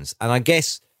fans. And I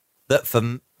guess that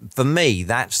for me,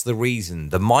 that's the reason.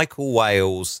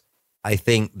 I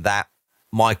think that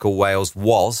Michael Wales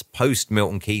was, post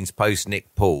Milton Keynes, post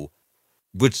Nick Poole,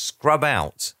 would scrub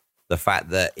out the fact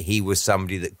that he was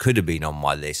somebody that could have been on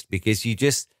my list, because you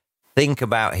just think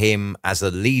about him as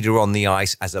a leader on the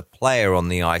ice, as a player on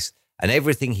the ice, and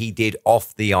everything he did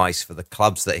off the ice for the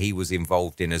clubs that he was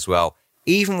involved in as well.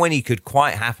 Even when he could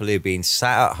quite happily have been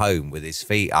sat at home with his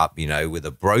feet up, with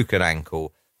a broken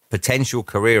ankle, potential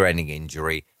career-ending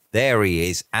injury, there he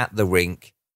is at the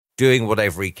rink, doing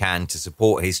whatever he can to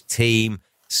support his team,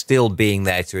 still being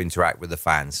there to interact with the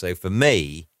fans. So for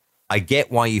me, I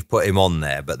get why you've put him on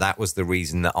there, but that was the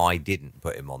reason that I didn't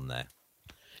put him on there.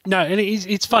 No, and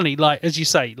it's funny, like, as you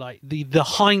say, like, the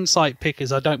hindsight pick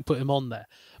is I don't put him on there.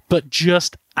 But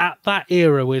just at that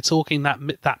era, we're talking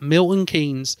that Milton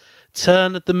Keynes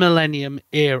turn of the millennium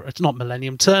era. It's not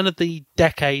millennium, turn of the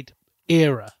decade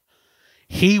era.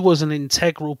 He was an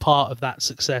integral part of that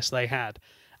success they had.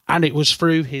 And it was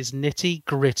through his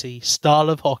nitty-gritty style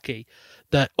of hockey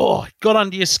that, got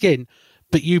under your skin,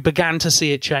 but you began to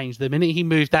see it change. The minute he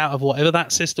moved out of whatever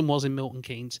that system was in Milton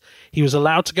Keynes, he was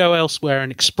allowed to go elsewhere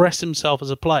and express himself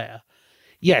as a player.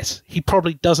 Yes, he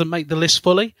probably doesn't make the list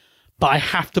fully, but I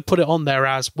have to put it on there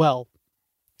as well.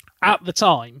 At the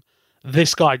time,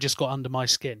 this guy just got under my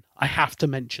skin. I have to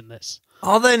mention this.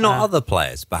 Are there not other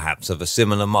players, perhaps, of a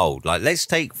similar mould? Like, let's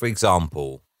take, for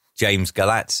example, James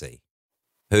Galatsi,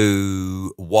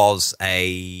 who was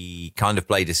played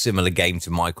a similar game to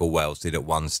Michael Wales did at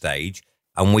one stage.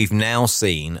 And we've now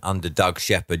seen, under Doug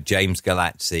Shepherd, James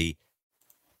Galatsi,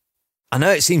 I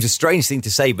know it seems a strange thing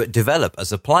to say, but develop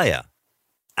as a player.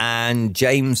 And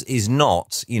James is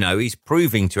not, he's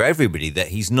proving to everybody that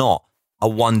he's not a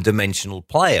one-dimensional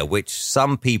player, which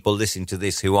some people listening to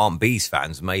this who aren't Bees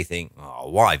fans may think, oh,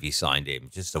 why have you signed him?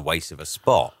 Just a waste of a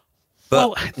spot.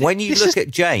 But when you look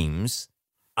at James,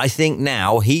 I think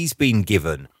now he's been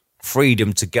given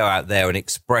freedom to go out there and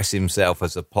express himself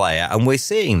as a player, and we're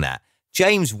seeing that.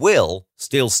 James will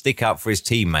still stick up for his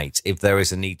teammates if there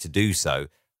is a need to do so,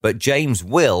 but James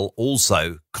will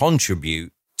also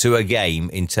contribute to a game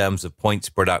in terms of points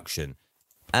production.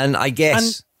 And I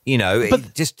guess,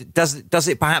 it just does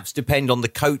it perhaps depend on the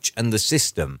coach and the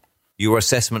system, your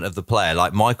assessment of the player,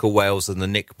 like Michael Wales and the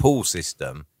Nick Poole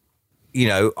system.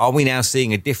 Are we now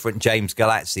seeing a different James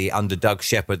Galatsi under Doug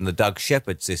Shepherd and the Doug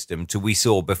Shepherd system to we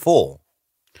saw before?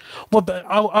 Well, but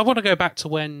I want to go back to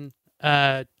when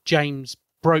James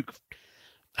broke.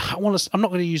 I'm not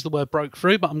going to use the word broke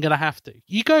through, but I'm going to have to.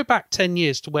 You go back 10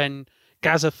 years to when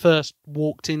Gazza first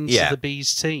walked into the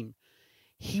Bees team.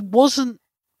 He wasn't.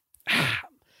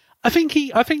 I think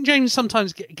James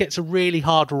sometimes gets a really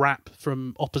hard rap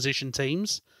from opposition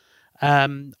teams.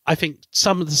 I think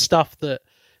some of the stuff that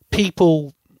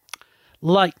people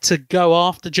like to go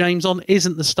after James on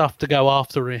isn't the stuff to go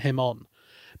after him on.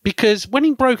 Because when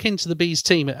he broke into the Bees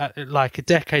team like a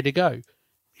decade ago,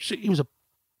 he was a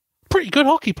pretty good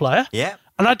hockey player. Yeah.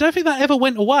 And I don't think that ever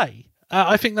went away.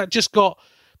 I think that just got,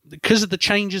 because of the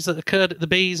changes that occurred at the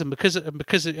Bees, and because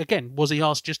again, was he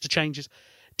asked just to change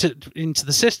into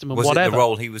the system and whatever? Was it the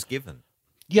role he was given?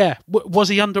 Yeah.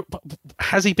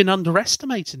 Has he been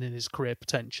underestimated in his career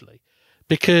potentially?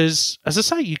 Because, as I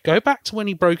say, you go back to when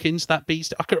he broke into that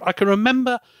Bees. I can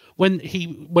remember when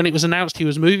it was announced he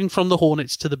was moving from the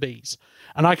Hornets to the Bees,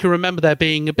 and I can remember there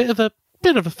being a bit of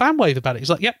a fan wave about it. He's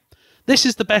like, "Yep, this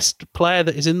is the best player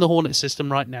that is in the Hornet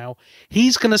system right now.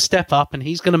 He's going to step up and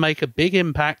he's going to make a big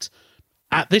impact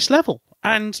at this level,"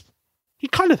 and he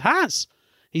kind of has.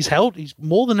 He's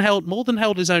more than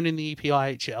held his own in the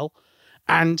EPIHL,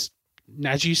 and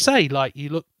as you say, like you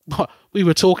look. We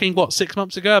were talking, 6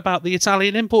 months ago about the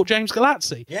Italian import, James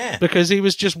Galazzi. Yeah. Because he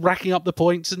was just racking up the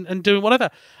points and doing whatever.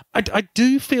 I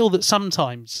do feel that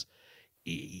sometimes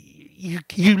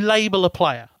you label a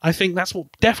player. I think that's what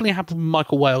definitely happened with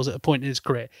Michael Wales at a point in his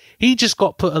career. He just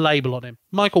got put a label on him.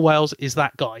 Michael Wales is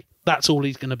that guy. That's all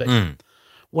he's going to be.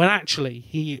 When actually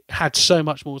he had so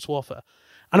much more to offer.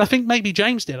 And I think maybe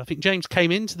James did. I think James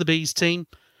came into the Bees team,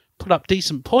 put up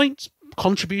decent points,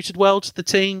 contributed well to the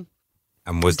team.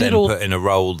 And was then put in a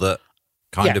role that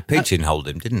kind of pigeonholed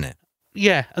him, didn't it?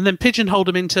 Yeah, and then pigeonholed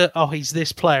him into, he's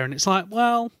this player. And it's like,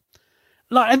 well,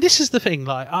 like, and this is the thing,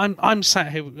 like, I'm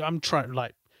sat here, I'm trying,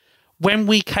 like, when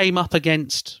we came up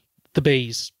against the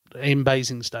Bees in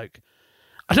Basingstoke,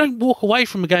 I don't walk away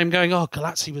from a game going,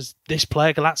 Galazzi was this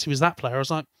player, Galazzi was that player. I was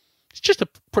like, he's just a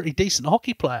pretty decent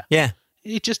hockey player. Yeah.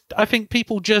 I think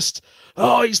people just,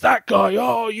 he's that guy.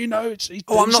 I'm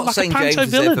not like saying James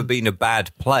has ever been a bad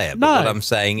player, but what I'm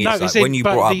saying is, when you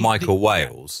brought up Michael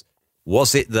Wales,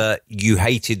 was it that you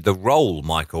hated the role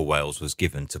Michael Wales was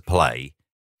given to play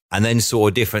and then saw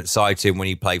a different side to him when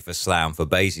he played for Slough for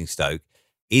Basingstoke?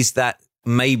 Is that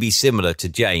maybe similar to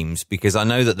James? Because I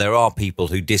know that there are people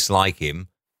who dislike him,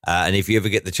 and if you ever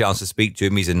get the chance to speak to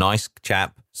him, he's a nice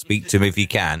chap. Speak to him if you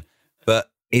can. But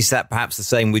is that perhaps the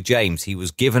same with James? He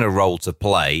was given a role to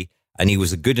play, and he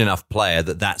was a good enough player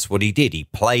that's what he did. He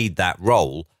played that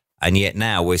role, and yet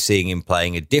now we're seeing him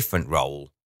playing a different role,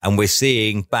 and we're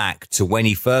seeing back to when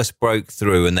he first broke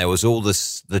through, and there was all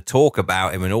the talk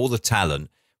about him and all the talent.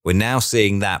 We're now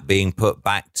seeing that being put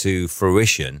back to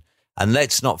fruition. And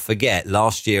let's not forget,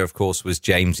 last year, of course, was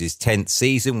James's 10th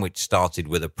season, which started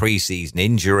with a pre-season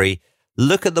injury.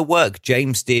 Look at the work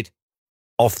James did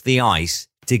off the ice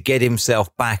to get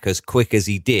himself back as quick as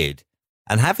he did.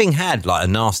 And having had like a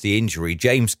nasty injury,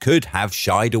 James could have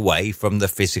shied away from the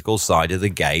physical side of the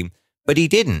game, but he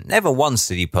didn't. Never once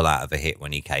did he pull out of a hit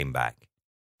when he came back.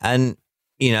 And,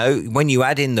 when you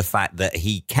add in the fact that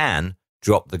he can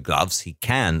drop the gloves, he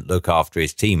can look after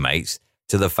his teammates,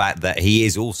 to the fact that he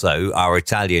is also our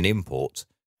Italian import,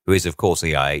 who is, of course,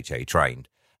 EIHA trained.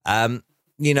 I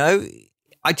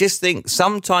just think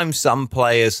sometimes some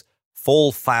players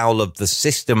fall foul of the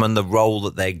system and the role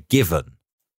that they're given.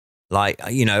 Like,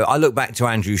 I look back to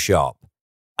Andrew Sharp.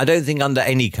 I don't think under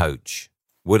any coach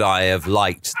would I have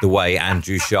liked the way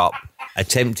Andrew Sharp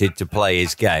attempted to play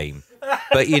his game.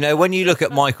 But, when you look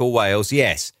at Michael Wales,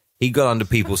 yes, he got under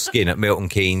people's skin at Milton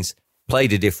Keynes,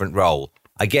 played a different role.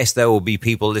 I guess there will be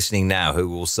people listening now who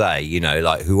will say,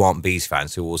 who aren't Bees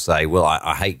fans, who will say, well,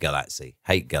 I hate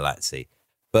Galazzi.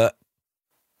 But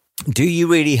do you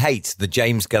really hate the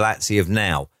James Galazzi of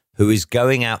now, who is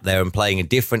going out there and playing a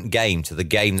different game to the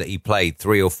game that he played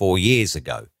 3 or 4 years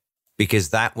ago? Because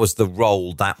that was the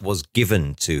role that was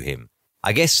given to him.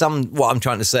 I guess what I'm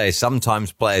trying to say is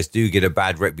sometimes players do get a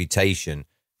bad reputation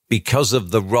because of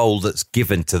the role that's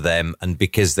given to them and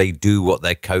because they do what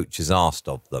their coach has asked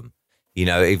of them.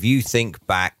 If you think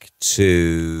back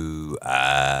to,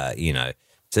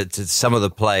 to some of the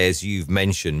players you've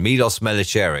mentioned, Milos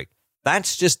Melicheric,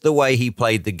 that's just the way he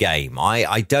played the game.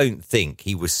 I don't think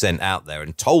he was sent out there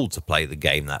and told to play the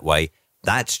game that way.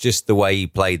 That's just the way he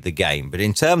played the game. But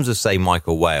in terms of, say,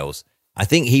 Michael Wales, I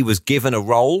think he was given a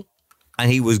role and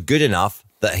he was good enough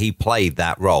that he played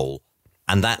that role.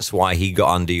 And that's why he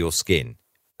got under your skin.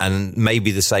 And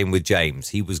maybe the same with James.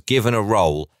 He was given a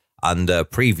role under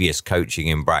previous coaching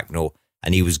in Bracknell,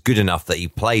 and he was good enough that he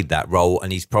played that role,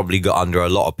 and he's probably got under a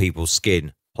lot of people's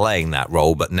skin playing that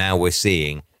role. But now we're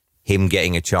seeing him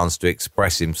getting a chance to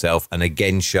express himself and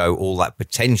again show all that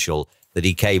potential that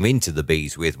he came into the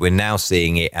Bees with. We're now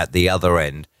seeing it at the other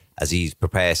end as he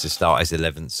prepares to start his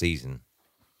 11th season.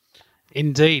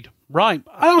 Indeed. Right.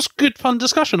 That was good, fun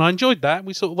discussion. I enjoyed that.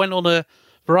 We sort of went on a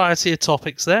variety of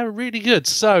topics there. Really good.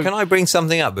 So, can I bring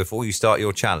something up before you start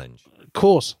your challenge? Of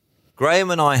course.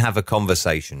 Graham and I have a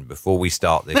conversation before we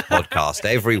start this podcast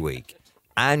every week.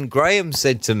 And Graham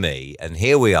said to me, and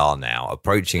here we are now,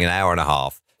 approaching an hour and a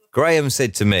half, Graham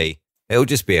said to me, It'll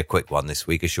just be a quick one this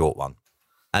week, a short one.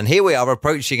 And here we are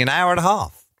approaching an hour and a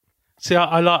half. See,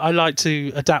 I like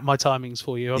to adapt my timings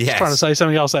for you. I'm just trying to say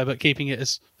something else there, but keeping it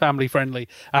as family friendly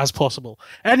as possible.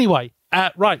 Anyway,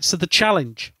 right, so the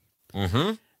challenge.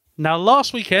 Mm-hmm. Now,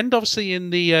 last weekend, obviously in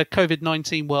the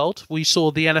COVID-19 world, we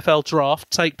saw the NFL draft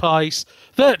take place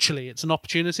virtually. It's an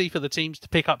opportunity for the teams to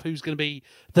pick up who's going to be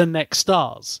the next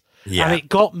stars. Yeah. And it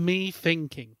got me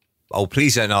thinking. Oh,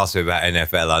 please don't ask me about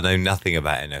NFL. I know nothing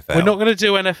about NFL. We're not going to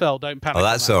do NFL. Don't panic. Oh,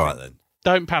 that's all right then.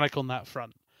 Don't panic on that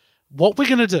front. What we're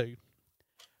going to do,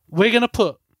 we're going to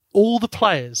put all the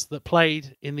players that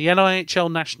played in the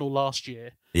NIHL National last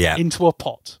year into a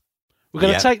pot. We're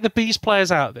going to take the Bees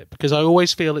players out of it because I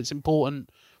always feel it's important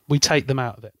we take them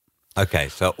out of it. Okay,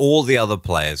 so all the other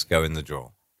players go in the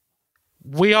draw.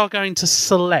 We are going to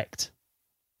select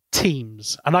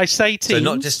teams. And I say teams. So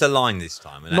not just a line this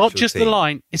time. Not just the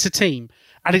line. It's a team.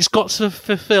 And it's got to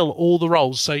fulfill all the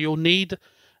roles. So you'll need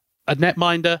a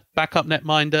netminder, backup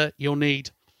netminder. You'll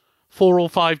need 4 or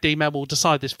 5 D-men. We'll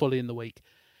decide this fully in the week.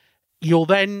 You'll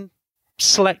then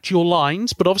select your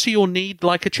lines, but obviously you'll need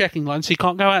like a checking line, so you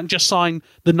can't go out and just sign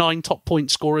the 9 top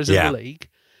point scorers in the league.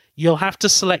 You'll have to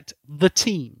select the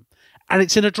team, and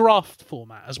it's in a draft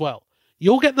format as well.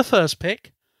 You'll get the first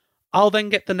pick, I'll then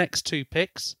get the next 2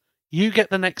 picks, you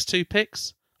get the next 2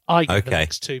 picks, I get the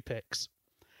next 2 picks.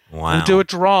 Wow. We'll do a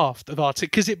draft of our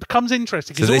because it becomes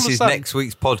interesting. So this is next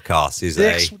week's podcast.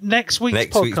 Next week's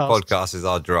podcast is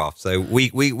our draft. So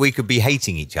we could be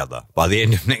hating each other by the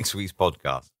end of next week's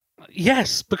podcast.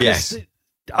 Yes, because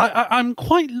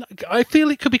I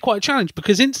feel it could be quite a challenge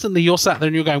because instantly you're sat there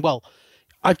and you're going, well,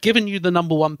 I've given you the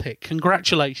number 1 pick.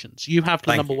 Congratulations. You have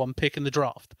the number 1 pick in the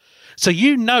draft. So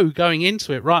you know going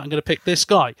into it, right, I'm going to pick this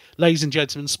guy. Ladies and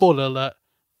gentlemen, spoiler alert,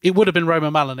 it would have been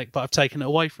Roman Malinik, but I've taken it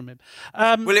away from him.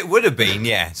 Well, it would have been,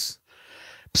 yes.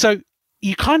 So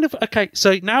you kind of,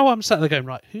 so now I'm sat there going,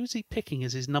 right, who's he picking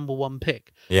as his number 1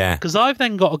 pick? Yeah. Because I've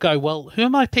then got to go, well, who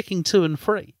am I picking 2 and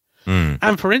 3?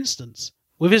 And for instance,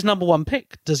 with his number 1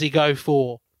 pick, does he go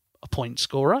for a point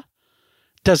scorer?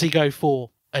 Does he go for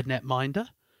a netminder?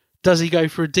 Does he go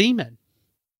for a D-man?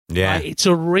 Yeah. Right? It's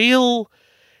a real...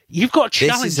 You've got a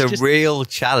challenge. This is a real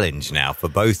challenge now for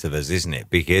both of us, isn't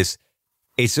it? Because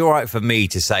it's all right for me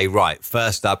to say, right,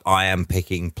 first up, I am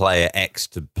picking player X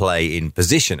to play in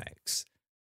position X.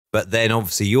 But then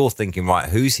obviously you're thinking, right,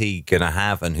 who's he going to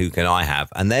have and who can I have?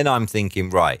 And then I'm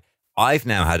thinking, right, I've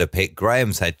now had a pick.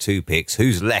 Graham's had 2 picks.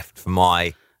 Who's left for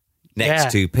my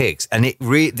next 2 picks? And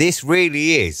this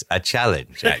really is a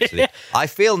challenge, actually. I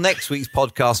feel next week's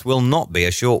podcast will not be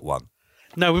a short one.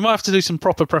 No, we might have to do some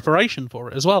proper preparation for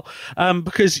it as well,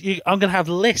 because I'm going to have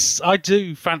lists. I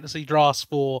do fantasy drafts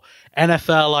for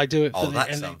NFL. I do it for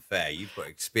that's unfair. You've got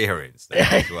experience there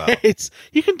as well.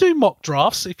 You can do mock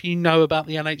drafts if you know about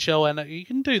the NHL, and you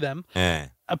can do them. Yeah.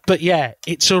 But yeah,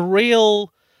 it's a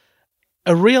real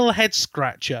head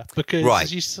scratcher because...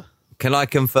 Right. Can I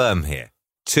confirm here?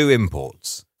 2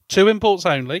 imports. 2 imports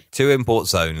only. 2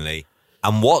 imports only.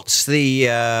 And what's the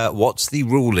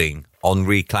ruling on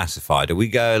reclassified? Are we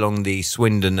going along the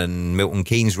Swindon and Milton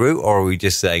Keynes route, or are we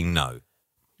just saying no?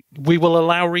 We will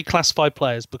allow reclassified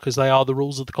players because they are the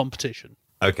rules of the competition.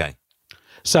 Okay.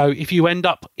 So if you end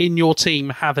up in your team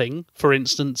having, for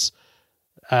instance,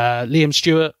 Liam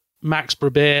Stewart, Max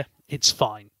Brebeer, it's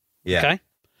fine. Yeah. Okay.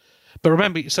 But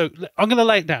remember, so I'm going to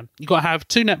lay it down. You've got to have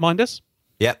 2 netminders.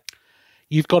 Yep.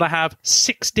 You've got to have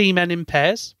 6 D-men in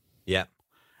pairs. Yep.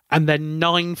 And then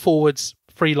 9 forwards,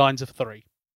 3 lines of 3.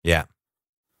 Yeah.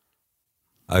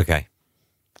 Okay.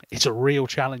 It's a real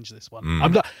challenge, this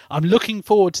one. I'm looking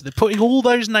forward to putting all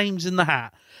those names in the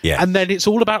hat. Yeah. And then it's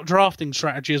all about drafting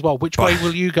strategy as well. Which way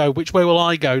will you go? Which way will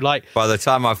I go? Like, by the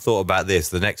time I've thought about this,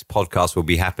 the next podcast will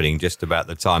be happening just about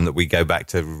the time that we go back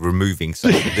to removing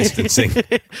social distancing.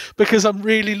 Because I'm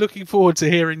really looking forward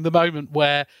to hearing the moment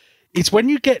where it's when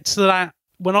you get to that,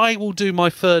 when I will do my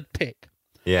 3rd pick.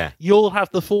 Yeah. You'll have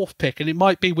the 4th pick, and it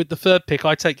might be with the 3rd pick,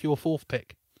 I take your 4th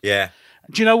pick. Yeah.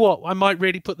 Do you know what? I might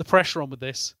really put the pressure on with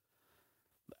this.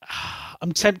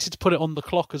 I'm tempted to put it on the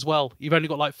clock as well. You've only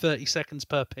got like 30 seconds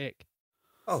per pick.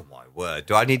 Oh my word!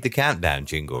 Do I need the countdown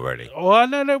jingle ready? Oh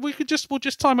no, we'll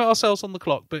just time it ourselves on the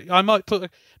clock. But I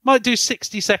might do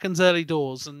 60 seconds early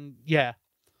doors, and yeah.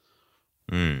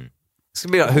 It's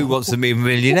gonna be like Who Wants to Be a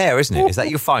Millionaire, isn't it? Is that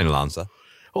your final answer?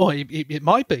 Oh, it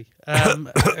might be.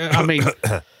 I mean,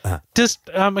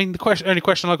 the only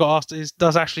question I got asked is,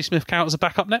 does Ashley Smith count as a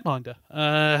backup netminder?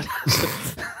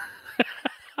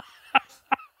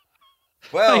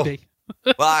 Well, maybe.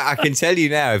 Well, I can tell you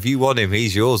now, if you want him,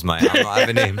 he's yours, mate. I'm not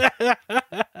having him.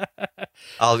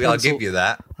 I'll give you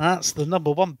that. That's the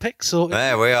number one pick sorted.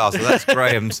 There we are. So that's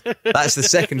Graham's. That's the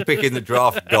second pick in the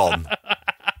draft gone.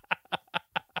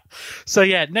 So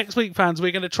yeah, next week, fans,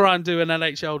 we're going to try and do an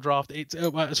NHL draft. It's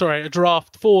a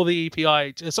draft for the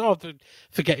EPIHL. So I'm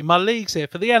forgetting my leagues here.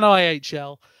 For the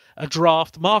NIHL, a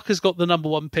draft. Mark has got the number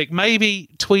one pick. Maybe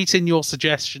tweet in your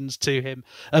suggestions to him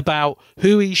about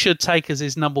who he should take as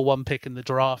his number one pick in the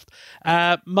draft.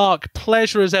 Mark,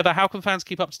 pleasure as ever. How can fans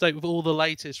keep up to date with all the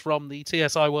latest from the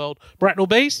TSI world? Bracknell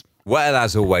Bees? Well,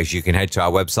 as always, you can head to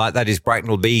our website. That is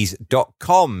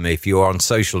bracknellbees.com. If you're on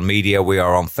social media, we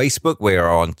are on Facebook. We are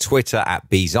on Twitter at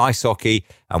Bees Ice Hockey.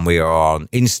 And we are on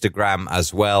Instagram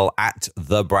as well at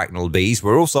The Bracknell Bees.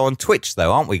 We're also on Twitch,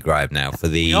 though, aren't we, Graham, now, for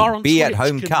the Be at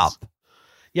Home Cup?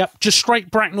 Yep, just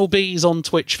straight Bracknell Bees on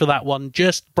Twitch for that one.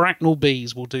 Just Bracknell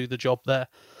Bees will do the job there.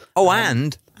 Oh,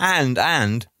 and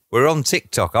we're on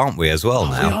TikTok, aren't we, as well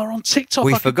now? We are on TikTok.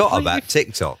 We forgot about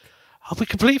TikTok. We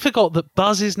completely forgot that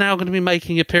Buzz is now going to be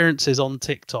making appearances on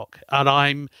TikTok.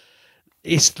 And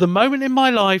it's the moment in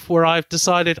my life where I've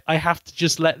decided I have to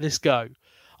just let this go.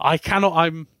 I'm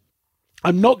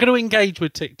not going to engage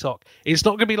with TikTok. It's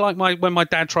not going to be like when my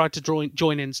dad tried to join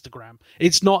Instagram.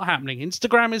 It's not happening.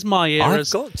 Instagram is my era. I've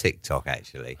got TikTok,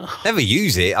 actually. Never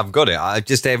use it. I've got it. I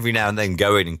just every now and then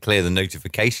go in and clear the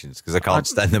notifications because I can't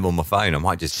stand them on my phone. I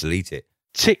might just delete it.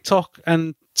 TikTok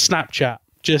and Snapchat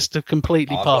just to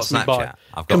completely pass me by.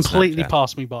 Completely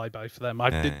pass me by, both of them.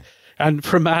 And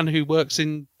for a man who works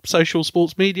in social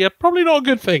sports media, probably not a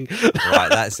good thing. Right,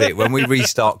 that's it. When we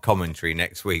restart commentary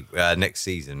next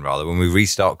season, when we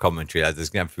restart commentary,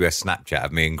 there's going to have to be a Snapchat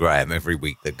of me and Graham every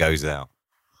week that goes out.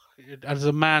 As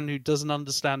a man who doesn't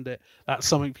understand it, that's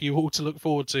something for you all to look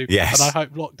forward to. Yes. And I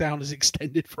hope lockdown is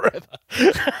extended forever.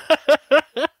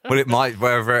 Well, it might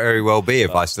very well be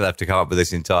if I still have to come up with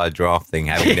this entire draft thing,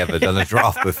 having never done a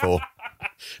draft before.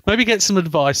 Maybe get some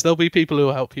advice. There'll be people who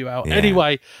will help you out. Yeah.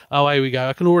 Anyway, here we go.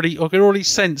 I can already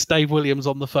sense Dave Williams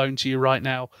on the phone to you right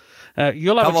now.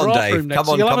 You'll have a draft room next.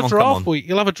 You'll have a draft week.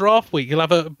 You'll have a draft week. You'll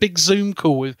have a big Zoom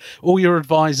call with all your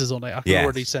advisors on it. I can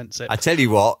already sense it. I tell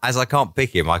you what, as I can't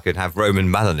pick him, I could have Roman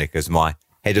Malenik as my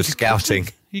head of scouting.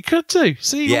 You could too.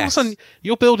 See, all of a sudden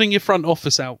you're building your front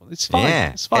office out. It's fine.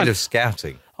 Yeah, it's fine. Head of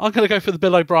scouting. I'm going to go for the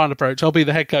Bill O'Brien approach. I'll be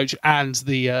the head coach and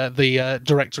the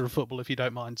director of football, if you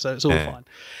don't mind. So it's all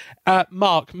fine.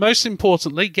 Mark, most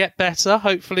importantly, get better.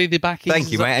 Hopefully the back.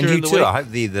 Thank you, mate. And you too. Week. I hope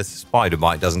the spider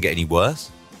bite doesn't get any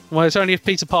worse. Well, it's only if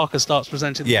Peter Parker starts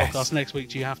presenting the podcast next week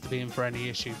do you have to be in for any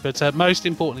issue. But most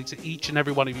importantly, to each and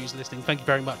every one of you who's listening, thank you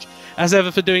very much. As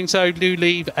ever for doing so, do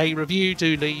leave a review,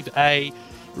 do leave a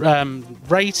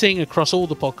rating across all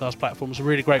the podcast platforms. We're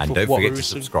really grateful for what we're receiving. And don't forget to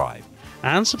subscribe.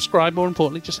 And subscribe, more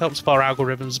importantly, just helps with our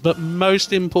algorithms. But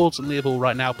most importantly of all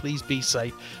right now, please be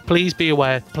safe. Please be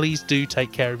aware. Please do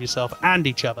take care of yourself and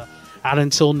each other. And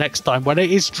until next time, when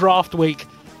it is draft week,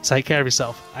 take care of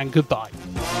yourself and goodbye.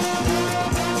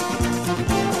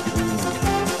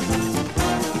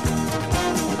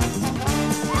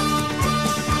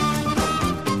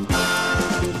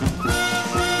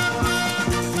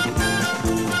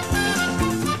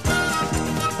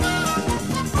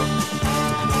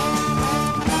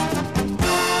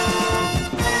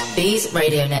 Bees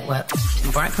Radio Network.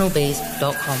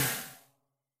 BracknellBees.com.